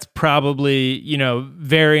that's probably, you know,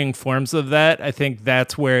 varying forms of that. I think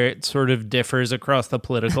that's where it sort of differs across the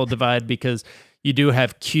political divide because you do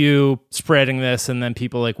have Q spreading this and then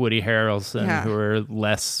people like Woody Harrelson who are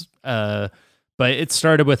less, but it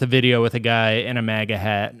started with a video with a guy in a MAGA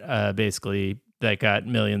hat, basically that got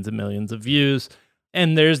millions and millions of views.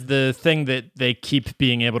 And there's the thing that they keep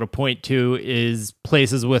being able to point to is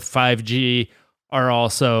places with 5G are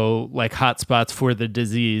also like hotspots for the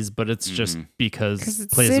disease, but it's just because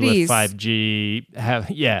places cities with 5G have,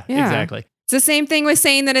 exactly. It's the same thing with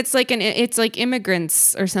saying that it's like it's like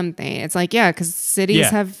immigrants or something. It's like, because cities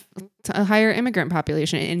have a higher immigrant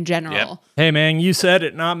population in general. Yep. Hey man, you said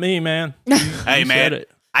it, not me, man. Hey man,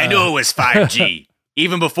 I knew it was 5G.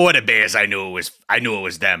 Even before the Bears, I knew it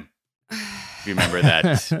was them. You remember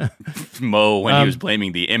that Mo when he was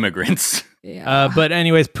blaming the immigrants? Yeah. But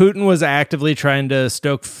anyways, Putin was actively trying to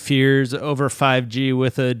stoke fears over 5G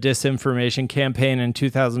with a disinformation campaign in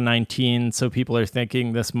 2019. So people are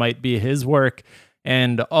thinking this might be his work.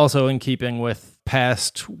 And also in keeping with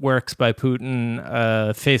past works by Putin,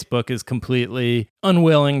 Facebook is completely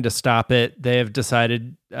unwilling to stop it. They have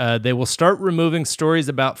decided they will start removing stories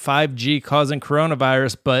about 5G causing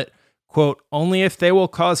coronavirus, but quote, only if they will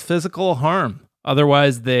cause physical harm.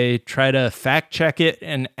 Otherwise, they try to fact check it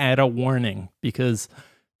and add a warning because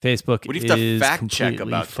Facebook what do you have to fact check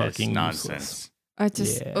about this nonsense?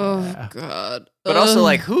 Oh God. But also,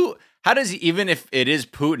 like, how does he, even if it is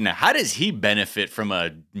Putin, how does he benefit from a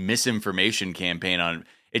misinformation campaign on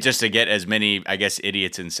it just to get as many, I guess,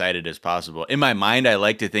 idiots incited as possible? In my mind, I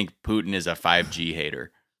like to think Putin is a 5G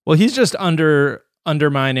hater. Well, he's just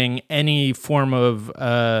undermining any form of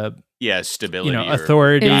stability,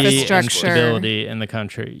 authority and stability in the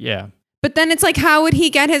country. Yeah. But then it's like, how would he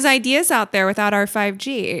get his ideas out there without our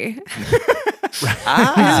 5G?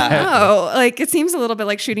 I don't know. Like, it seems a little bit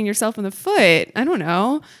like shooting yourself in the foot. I don't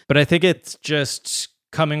know. But I think it's just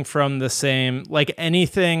coming from the same, like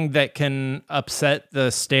anything that can upset the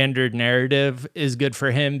standard narrative is good for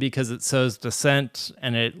him because it sows dissent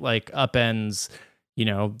and it like upends,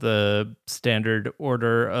 the standard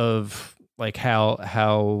order of like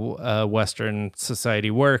how Western society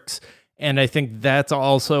works. And I think that's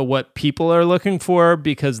also what people are looking for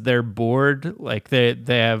because they're bored. Like they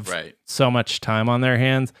have so much time on their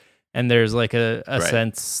hands. And there's like a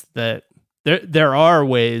sense that there are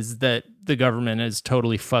ways that the government is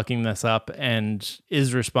totally fucking this up and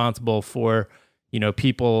is responsible for,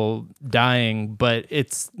 people dying, but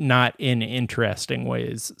it's not in interesting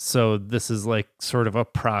ways. So this is like sort of a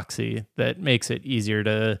proxy that makes it easier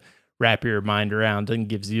to wrap your mind around and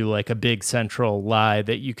gives you like a big central lie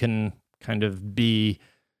that you can kind of be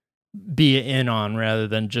be in on rather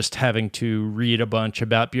than just having to read a bunch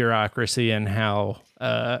about bureaucracy and how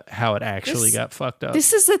it actually got fucked up.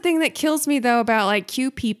 This is the thing that kills me though about like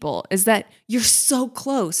Q people is that you're so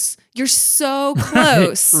close. You're so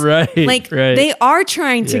close. Right. Like they are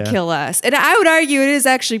trying to kill us. And I would argue it is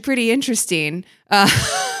actually pretty interesting.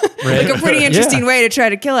 Like a pretty interesting way to try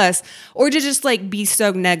to kill us, or to just like be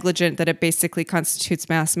so negligent that it basically constitutes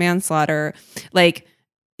mass manslaughter. Like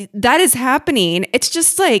that is happening. It's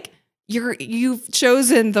just like you've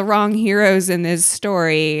chosen the wrong heroes in this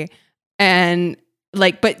story, and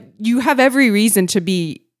like, but you have every reason to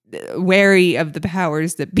be wary of the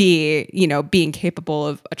powers that be, you know, being capable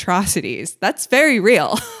of atrocities. That's very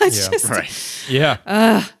real. It's just right.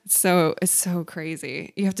 Yeah. It's so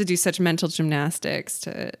crazy. You have to do such mental gymnastics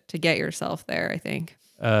to get yourself there, I think.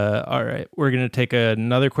 All right. We're going to take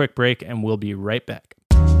another quick break and we'll be right back.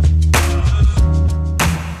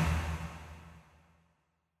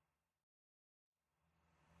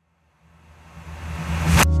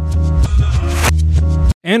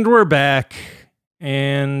 And we're back.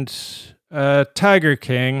 And Tiger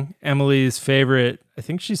King, Emily's favorite, I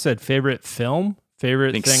think she said favorite film,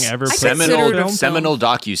 favorite thing ever. Seminal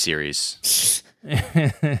docuseries.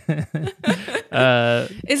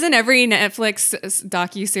 Isn't every Netflix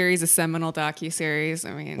docuseries a seminal docuseries?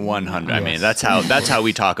 I mean, 100. Yes. I mean, that's how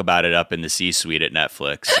we talk about it up in the C-suite at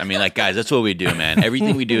Netflix. I mean, like, guys, that's what we do, man.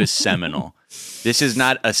 Everything we do is seminal. This is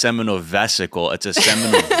not a seminal vesicle; it's a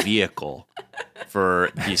seminal vehicle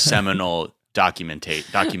for the seminal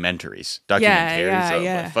documentaries.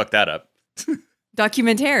 Yeah. Fuck that up.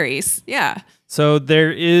 Documentaries. Yeah. So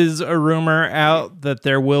there is a rumor out that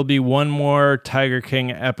there will be one more Tiger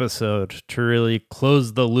King episode to really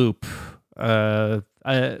close the loop.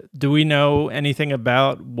 Do we know anything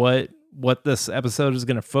about what this episode is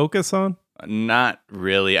going to focus on? Not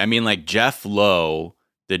really. I mean, like Jeff Lowe,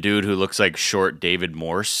 the dude who looks like short David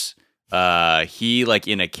Morse, he like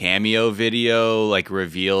in a cameo video like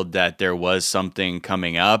revealed that there was something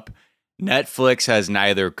coming up. Netflix has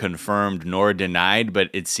neither confirmed nor denied, but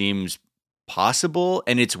it seems possible.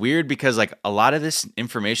 And it's weird because like a lot of this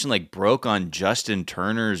information like broke on Justin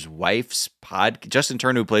Turner's wife's Justin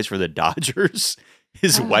Turner, who plays for the Dodgers,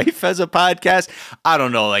 his wife has a podcast. I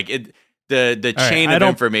don't know, like it. The chain of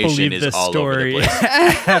information is all over the place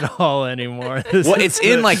at all anymore. Well, it's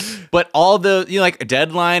in like, but all the like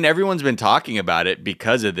Deadline, everyone's been talking about it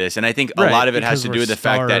because of this, and I think a lot of it has to do with the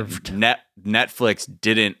fact that Netflix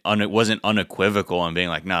wasn't unequivocal on being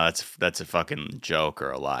like, no, that's a fucking joke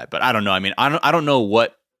or a lie. But I don't know. I mean, I don't know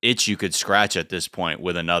what itch you could scratch at this point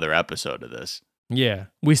with another episode of this. Yeah,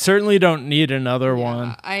 we certainly don't need another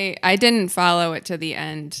one. I didn't follow it to the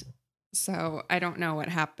end. So I don't know what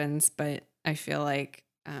happens, but I feel like,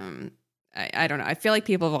 I don't know. I feel like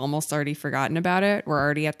people have almost already forgotten about it. We're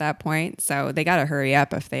already at that point. So they got to hurry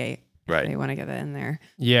up if they want to get that in there.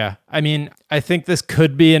 Yeah. I mean, I think this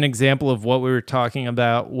could be an example of what we were talking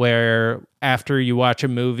about, where after you watch a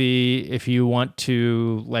movie, if you want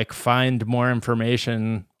to like find more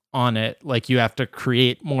information on it, like you have to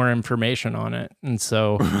create more information on it. And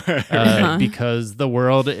so because the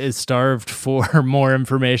world is starved for more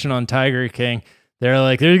information on Tiger King, they're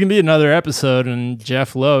like, there's gonna be another episode. And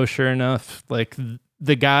Jeff Lowe, sure enough, like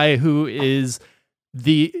the guy who is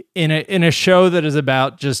in a show that is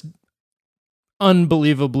about just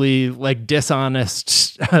unbelievably like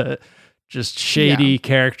dishonest just shady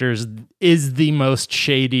characters, is the most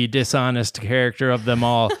shady, dishonest character of them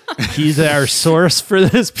all. He's our source for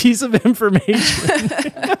this piece of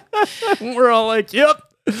information. We're all like, yep.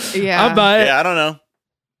 Yeah. I'll buy it. Yeah, I don't know.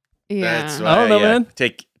 Yeah. That's why, I don't know, man.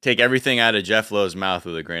 Take everything out of Jeff Lowe's mouth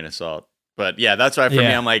with a grain of salt. But yeah, that's why for me,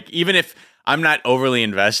 I'm like, even if I'm not overly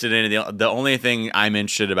invested in it, the only thing I'm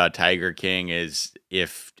interested about Tiger King is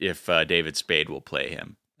if David Spade will play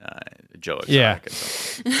him. Joe Exotic.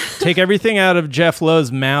 Yeah. Take everything out of Jeff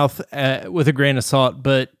Lowe's mouth with a grain of salt,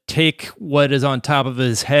 but take what is on top of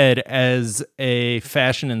his head as a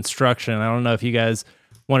fashion instruction. I don't know if you guys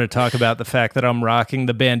want to talk about the fact that I'm rocking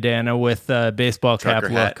the bandana with baseball cap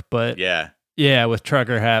look, but yeah, with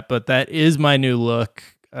trucker hat. But that is my new look.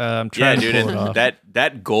 I'm trying to pull it off.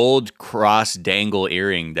 That gold cross dangle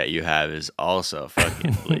earring that you have is also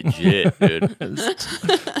fucking legit, dude. It's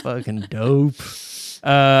fucking dope.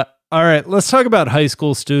 All right, let's talk about high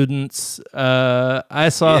school students. I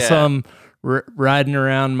saw some riding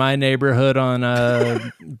around my neighborhood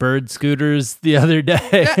on bird scooters the other day.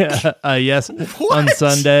 Yes, what? On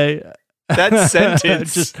Sunday. That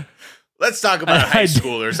sentence. Let's talk about high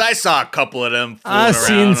schoolers. I saw a couple of them. I've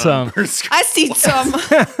seen some. I seen some.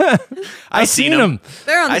 I seen them.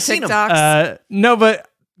 They're on the TikToks. No, but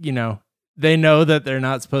you know, they know that they're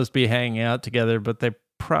not supposed to be hanging out together, but they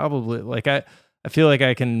probably like I feel like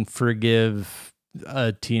I can forgive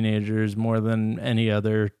teenagers more than any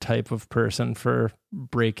other type of person for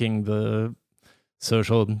breaking the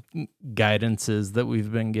social guidances that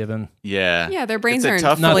we've been given. Yeah, their brains aren't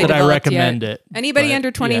not fully that I developed recommend yet. it. Anybody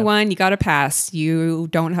under 21, you got to pass. You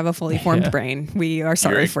don't have a fully formed brain. We are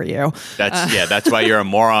sorry for you. That's why you're a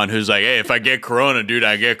moron who's like, hey, if I get corona, dude,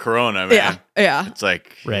 I get corona, man. Yeah. It's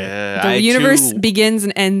like, the universe begins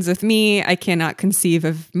and ends with me. I cannot conceive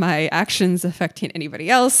of my actions affecting anybody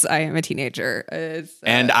else. I am a teenager.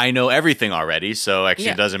 And I know everything already, so actually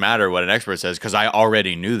it doesn't matter what an expert says because I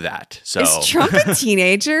already knew that. So is Trump a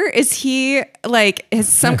teenager? Is he like, has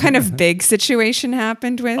some kind of big situation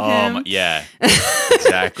happened with him? Yeah,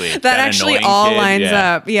 exactly. that actually all lines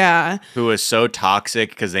up. Yeah. Who was so toxic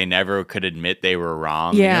because they never could admit they were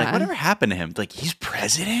wrong. Yeah. Like, whatever happened to him? Like, he's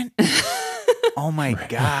president? Oh my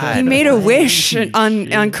God. He made a wish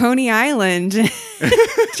on Coney Island. To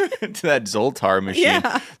that Zoltar machine.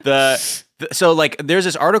 Yeah. So like there's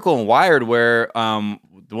this article in Wired where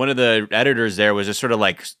one of the editors there was just sort of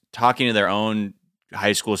like talking to their own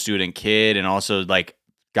high school student kid and also like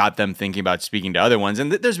got them thinking about speaking to other ones.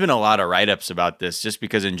 And there's been a lot of write-ups about this just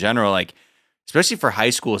because in general, like especially for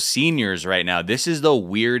high school seniors right now, this is the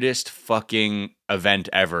weirdest fucking event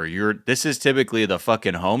ever. This is typically the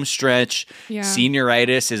fucking home stretch. Yeah.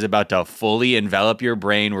 Senioritis is about to fully envelop your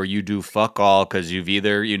brain where you do fuck all because you've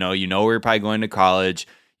either, you know where you're probably going to college,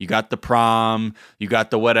 you got the prom, you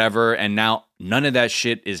got the whatever, and now none of that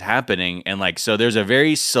shit is happening. And like, so there's a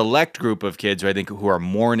very select group of kids, I think, who are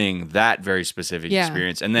mourning that very specific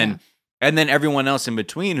experience. And then everyone else in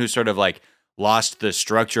between who sort of like lost the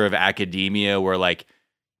structure of academia where like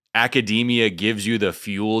academia gives you the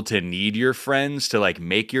fuel to need your friends to like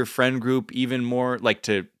make your friend group even more like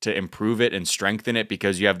to improve it and strengthen it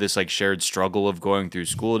because you have this like shared struggle of going through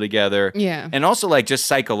school together. Yeah. And also like just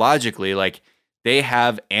psychologically, like they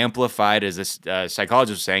have amplified, as this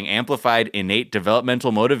psychologist was saying, amplified innate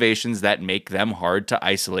developmental motivations that make them hard to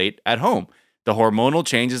isolate at home. The hormonal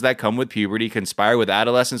changes that come with puberty conspire with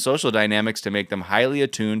adolescent social dynamics to make them highly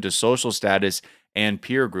attuned to social status and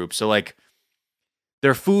peer groups. So, like,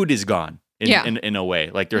 their food is gone in a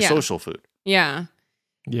way, like their social food. Yeah.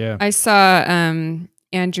 Yeah. I saw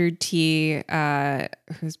Andrew T.,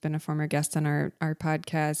 who's been a former guest on our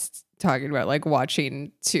podcast, talking about, like,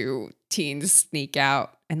 watching two teens sneak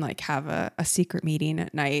out and, like, have a secret meeting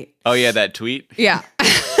at night. Oh, yeah, that tweet? Yeah.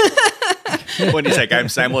 When he's like, I'm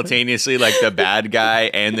simultaneously like the bad guy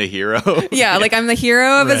and the hero. Yeah, like I'm the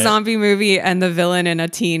hero of a zombie movie and the villain in a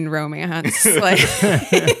teen romance. Like,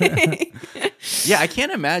 yeah, I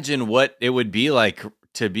can't imagine what it would be like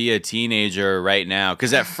to be a teenager right now.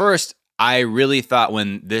 Because at first, I really thought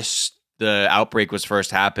when the outbreak was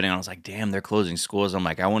first happening, I was like, damn, they're closing schools. I'm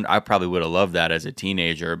like, I probably would have loved that as a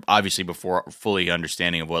teenager. Obviously, before fully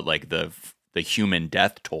understanding of what like the human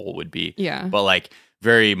death toll would be. Yeah, but like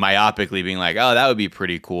very myopically being like, oh, that would be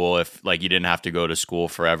pretty cool if like you didn't have to go to school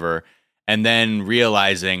forever. And then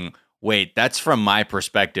realizing, wait, that's from my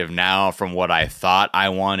perspective now, from what I thought I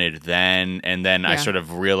wanted then. And then I sort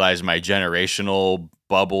of realized my generational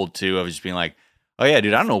bubble too of just being like, oh yeah,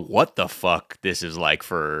 dude, I don't know what the fuck this is like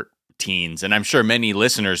for teens. And I'm sure many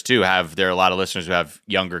listeners too there are a lot of listeners who have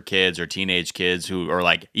younger kids or teenage kids who are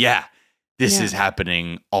like, yeah, this is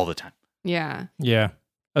happening all the time. Yeah. Yeah.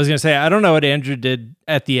 I was going to say, I don't know what Andrew did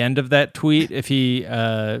at the end of that tweet, if he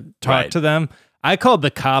talked to them. I called the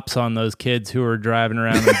cops on those kids who were driving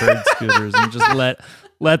around in bird scooters and just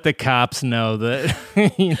let the cops know that,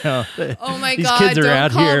 that oh my these God, kids are don't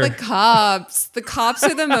out call here. The cops. The cops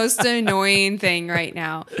are the most annoying thing right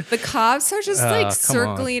now. The cops are just like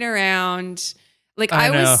circling around. Like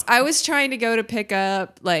I was trying to go to pick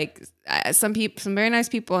up like some very nice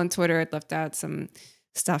people on Twitter had left out some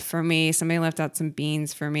stuff for me. Somebody left out some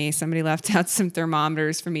beans for me. Somebody left out some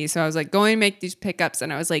thermometers for me. So I was like going to make these pickups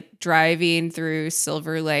and I was like driving through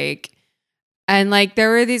Silver Lake and like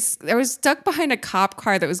I was stuck behind a cop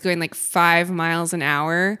car that was going like 5 miles an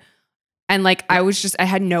hour. And like I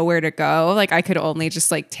had nowhere to go. Like I could only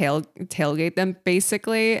just like tailgate them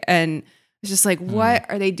basically. And it's just like, what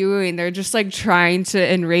are they doing? They're just like trying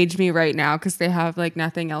to enrage me right now because they have like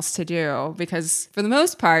nothing else to do. Because for the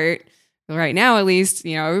most part, right now, at least,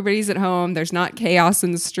 everybody's at home. There's not chaos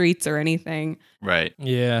in the streets or anything. Right.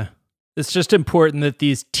 Yeah. It's just important that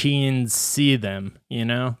these teens see them,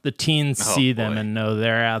 The teens see them and know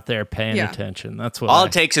they're out there paying attention. That's what all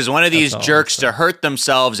it takes is one of these jerks to hurt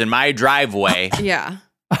themselves in my driveway. Yeah.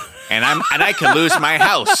 And I can lose my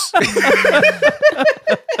house.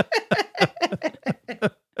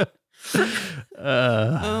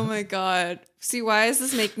 Oh my God. See, why is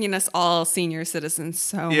this making us all senior citizens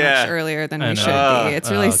so much earlier than we should be? It's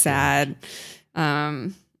really sad.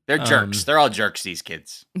 They're jerks. They're all jerks, these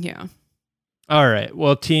kids. Yeah. All right.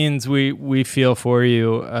 Well, teens, we feel for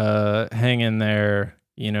you. Hang in there.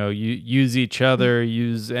 You know, you use each other,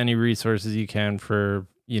 use any resources you can for,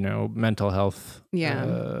 you know, mental health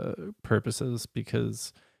purposes,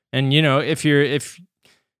 because, and, you know, if you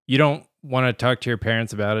don't want to talk to your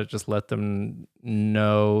parents about it, just let them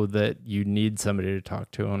know that you need somebody to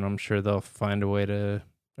talk to, and I'm sure they'll find a way to,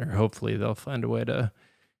 or hopefully they'll find a way to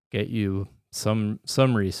get you some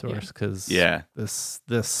resource, because this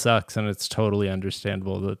sucks, and it's totally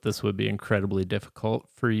understandable that this would be incredibly difficult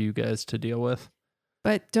for you guys to deal with.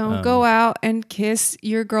 But don't go out and kiss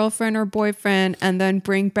your girlfriend or boyfriend and then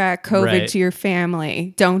bring back COVID to your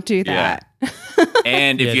family. Don't do that. Yeah.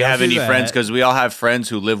 And if you have any friends, because we all have friends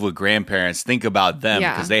who live with grandparents, think about them,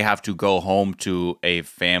 because they have to go home to a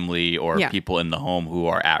family or people in the home who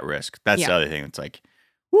are at risk. That's the other thing. It's like,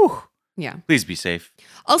 whew. Yeah. Please be safe.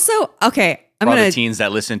 Also, okay, I'm going to the teens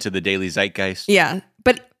that listen to the Daily Zeitgeist. Yeah.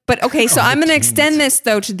 But okay, so I'm going to extend this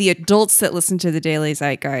though to the adults that listen to the Daily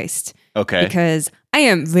Zeitgeist. Okay. Because I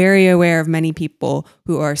am very aware of many people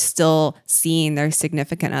who are still seeing their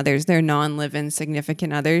significant others, their non-living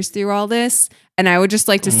significant others through all this. And I would just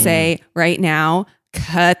like to say right now,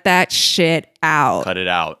 cut that shit out. Cut it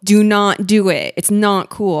out. Do not do it. It's not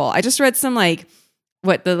cool. I just read some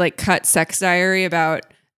cut sex diary about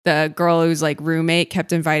the girl whose like roommate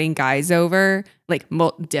kept inviting guys over, like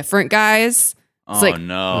different guys. It's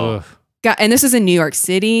no. God, and this is in New York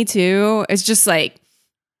City too. It's just like,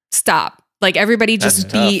 stop. Like everybody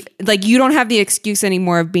just be like, you don't have the excuse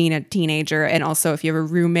anymore of being a teenager. And also if you have a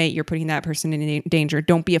roommate, you're putting that person in danger.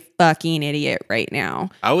 Don't be a fucking idiot right now.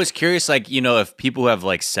 I was curious, like, you know, if people who have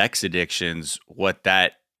like sex addictions, what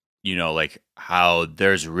that, you know, like how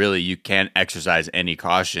there's really, you can't exercise any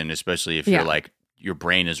caution, especially if you're like, your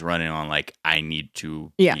brain is running on like, I need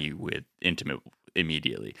to be with intimate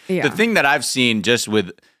immediately. Yeah. The thing that I've seen just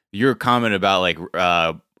with your comment about like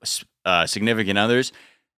significant others,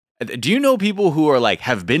 do you know people who are like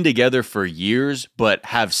have been together for years but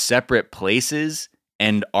have separate places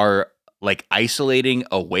and are like isolating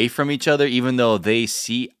away from each other, even though they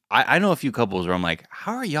see? I know a few couples where I'm like,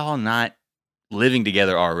 how are y'all not living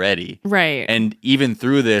together already? Right. And even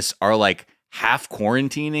through this are like half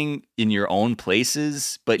quarantining in your own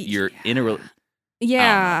places, but you're in a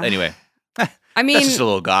anyway. I mean, that's just a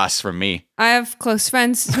little goss from me. I have close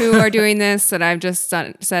friends who are doing this, and I've just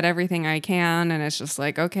said everything I can, and it's just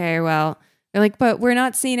like, okay, well, they're like, but we're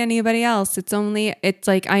not seeing anybody else. It's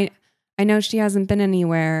like I know she hasn't been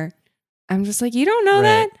anywhere. I'm just like, you don't know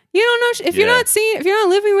that. You don't know if you're not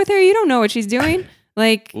living with her, you don't know what she's doing.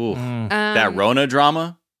 Like, that Rona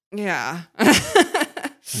drama. Yeah.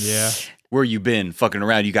 Yeah. Where you been fucking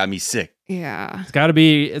around? You got me sick. Yeah. It's got to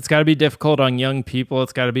be difficult on young people.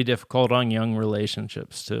 It's got to be difficult on young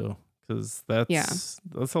relationships too, because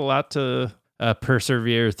that's a lot to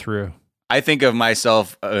persevere through. I think of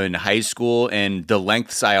myself in high school and the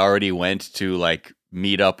lengths I already went to like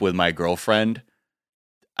meet up with my girlfriend.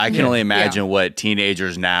 I can only imagine what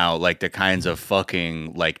teenagers now, like the kinds of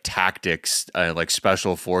fucking like tactics, like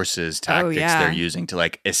special forces tactics they're using to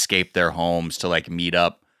like escape their homes, to like meet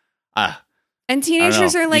up. And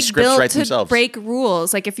teenagers are like built to break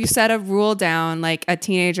rules. Like if you set a rule down, like a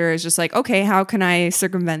teenager is just like, okay, how can I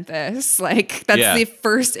circumvent this? Like that's the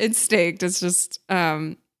first instinct. It's just,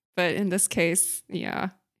 but in this case,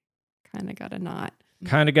 kind of got a knot.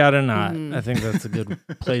 Mm-hmm. I think that's a good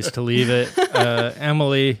place to leave it.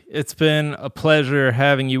 Emily, it's been a pleasure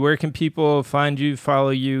having you. Where can people find you, follow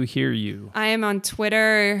you, hear you? I am on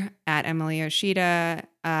Twitter at Emily Yoshida.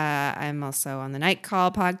 I'm also on the Night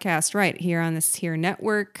Call podcast right here on this here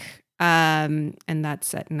network. And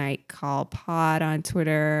that's at Night Call Pod on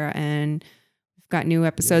Twitter. And we've got new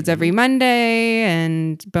episodes every Monday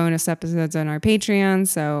and bonus episodes on our Patreon.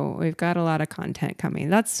 So we've got a lot of content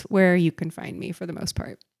coming. That's where you can find me for the most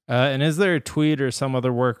part. And is there a tweet or some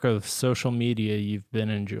other work of social media you've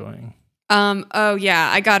been enjoying? Oh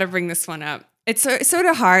yeah, I got to bring this one up. It's sort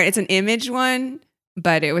of hard. It's an image one.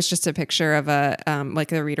 But it was just a picture of a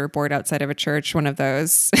like a reader board outside of a church, one of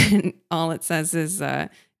those. And all it says is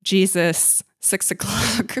Jesus, 6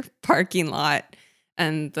 o'clock parking lot.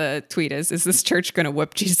 And the tweet is this church going to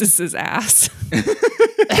whoop Jesus's ass?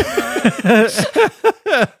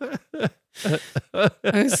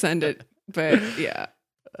 I send it. But yeah,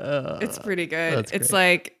 it's pretty good. It's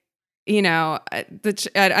like, you know,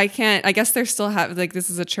 I can't, I guess they're still having, like, this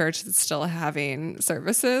is a church that's still having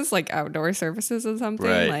services, like outdoor services or something.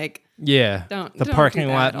 Right. Like, Yeah. Don't the don't parking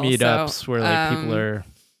do lot that meetups also. where like people are.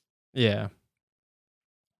 Yeah.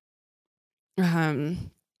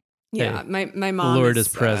 Yeah. My mom. The Lord is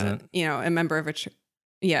present. A member of a church.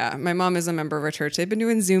 Yeah, my mom is a member of a church. They've been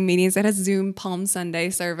doing Zoom meetings. It has Zoom Palm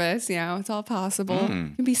Sunday service. It's all possible.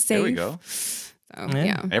 You can be safe. There we go. So,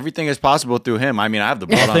 yeah. Everything is possible through him. I mean, I have the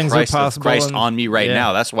blood of Christ on me right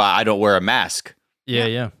now. That's why I don't wear a mask.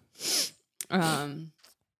 Yeah.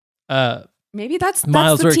 Maybe that's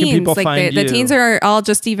Miles, the where can teens. people find the you? teens are all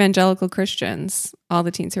just evangelical Christians. All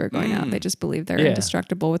the teens who are going out, they just believe they're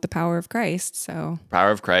indestructible with the power of Christ. So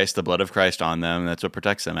power of Christ, the blood of Christ on them. That's what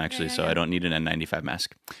protects them, actually. So I don't need an N95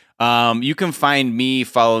 mask. You can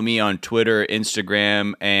follow me on Twitter,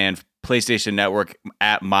 Instagram, and PlayStation Network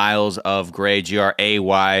at Miles of Gray,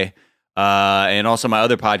 Gray. And also my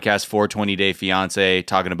other podcast, 420 Day Fiance,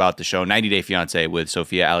 talking about the show 90 Day Fiance with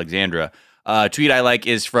Sophia Alexandra. Tweet I like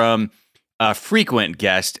is from a frequent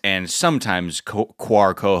guest and sometimes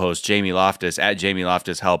Quar co-host Jamie Loftus at Jamie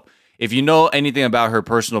Loftus Help. If you know anything about her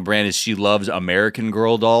personal brand, is she loves American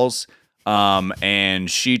Girl dolls. And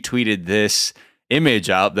she tweeted this image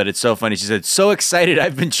out that it's so funny. She said, "So excited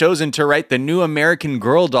I've been chosen to write the new American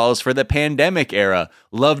Girl dolls for the pandemic era.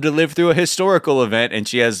 Love to live through a historical event." And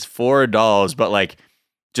she has 4 dolls, but like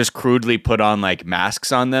just crudely put on like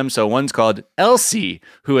masks on them. So one's called Elsie,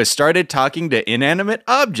 who has started talking to inanimate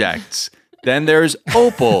objects. Then there's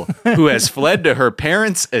Opal, who has fled to her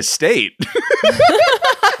parents' estate.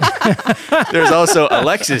 There's also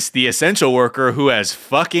Alexis, the essential worker, who has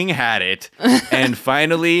fucking had it. And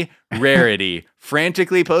finally, Rarity,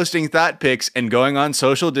 frantically posting thought pics and going on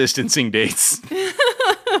social distancing dates.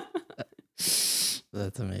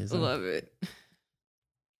 That's amazing. Love it.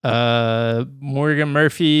 Morgan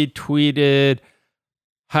Murphy tweeted,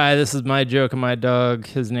 "Hi, this is my joke and my dog.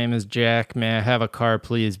 His name is Jack. May I have a car,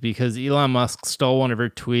 please?" Because Elon Musk stole one of her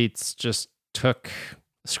tweets, just took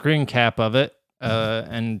a screen cap of it,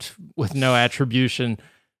 and with no attribution,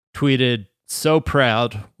 tweeted, "So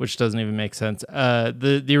proud," which doesn't even make sense.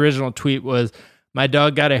 The original tweet was, "My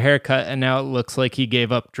dog got a haircut and now it looks like he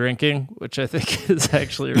gave up drinking," which I think is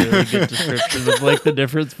actually a really good description of like the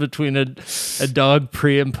difference between a dog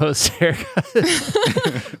pre and post haircut.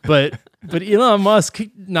 But Elon Musk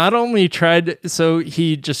not only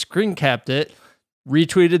he just screen capped it,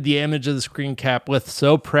 retweeted the image of the screen cap with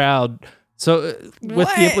 "so proud." So with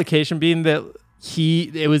the implication being that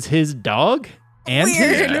it was his dog and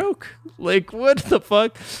his joke. Like, what the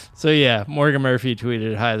fuck? So yeah, Morgan Murphy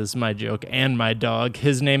tweeted, "Hi, this is my joke and my dog.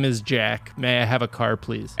 His name is Jack. May I have a car,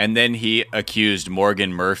 please?" And then he accused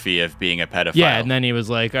Morgan Murphy of being a pedophile. Yeah, and then he was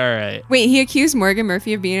like, "All right." Wait, he accused Morgan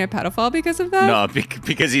Murphy of being a pedophile because of that? No,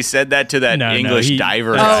 because he said that to that English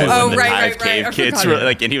diver guy when the Dive Cave kids were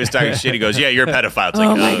like, and he was talking shit. He goes, "Yeah, you're a pedophile." It's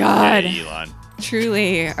like, my God. Yeah, Elon.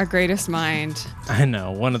 Truly our greatest mind. I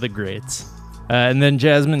know, one of the greats. And then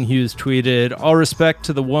Jasmine Hughes tweeted, "All respect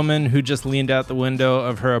to the woman who just leaned out the window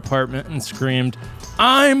of her apartment and screamed,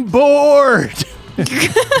 'I'm bored!'"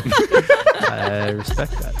 I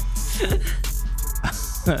respect that.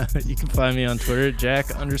 You can find me on Twitter at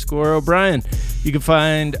Jack_O'Brien. You can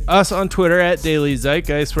find us on Twitter at Daily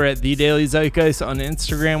Zeitgeist. We're at The Daily Zeitgeist on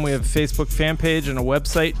Instagram. We have a Facebook fan page and a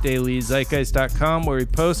website, dailyzeitgeist.com, where we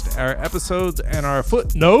post our episodes and our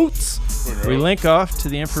footnotes. We link off to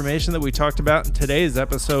the information that we talked about in today's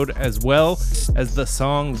episode, as well as the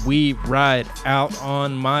song We Ride Out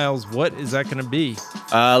on. Miles, what is that going to be?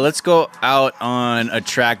 Let's go out on a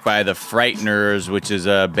track by The Frighteners, which is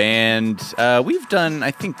a band. We've done, I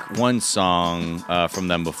think, one song from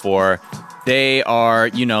them before. They are,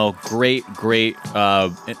 great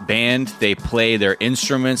band. They play their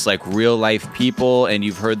instruments like real life people, and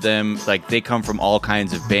you've heard them, like they come from all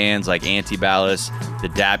kinds of bands like Antiballast, the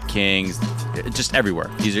Dap Kings, just everywhere.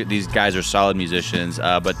 These guys are solid musicians,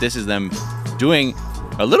 but this is them doing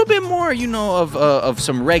a little bit more, of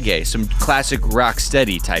some reggae, some classic rock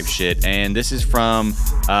steady type shit. And this is from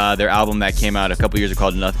their album that came out a couple years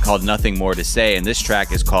ago called Nothing More to Say, and this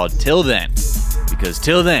track is called Till Then, because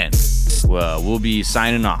till then, we'll be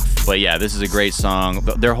signing off. But yeah, this is a great song.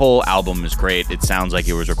 Their whole album is great. It sounds like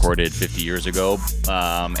it was recorded 50 years ago,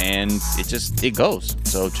 and it goes.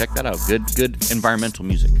 So check that out. Good environmental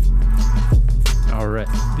music. All right.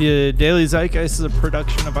 The Daily Zeitgeist is a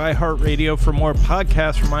production of iHeartRadio. For more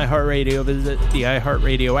podcasts from iHeartRadio, visit the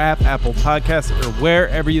iHeartRadio app, Apple Podcasts, or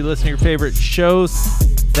wherever you listen to your favorite shows.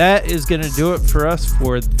 That is going to do it for us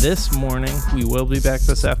for this morning. We will be back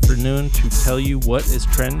this afternoon to tell you what is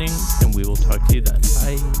trending, and we will talk to you then.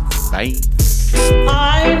 Bye. Bye.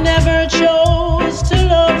 I never chose to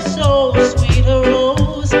love so sweet a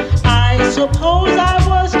rose. I suppose I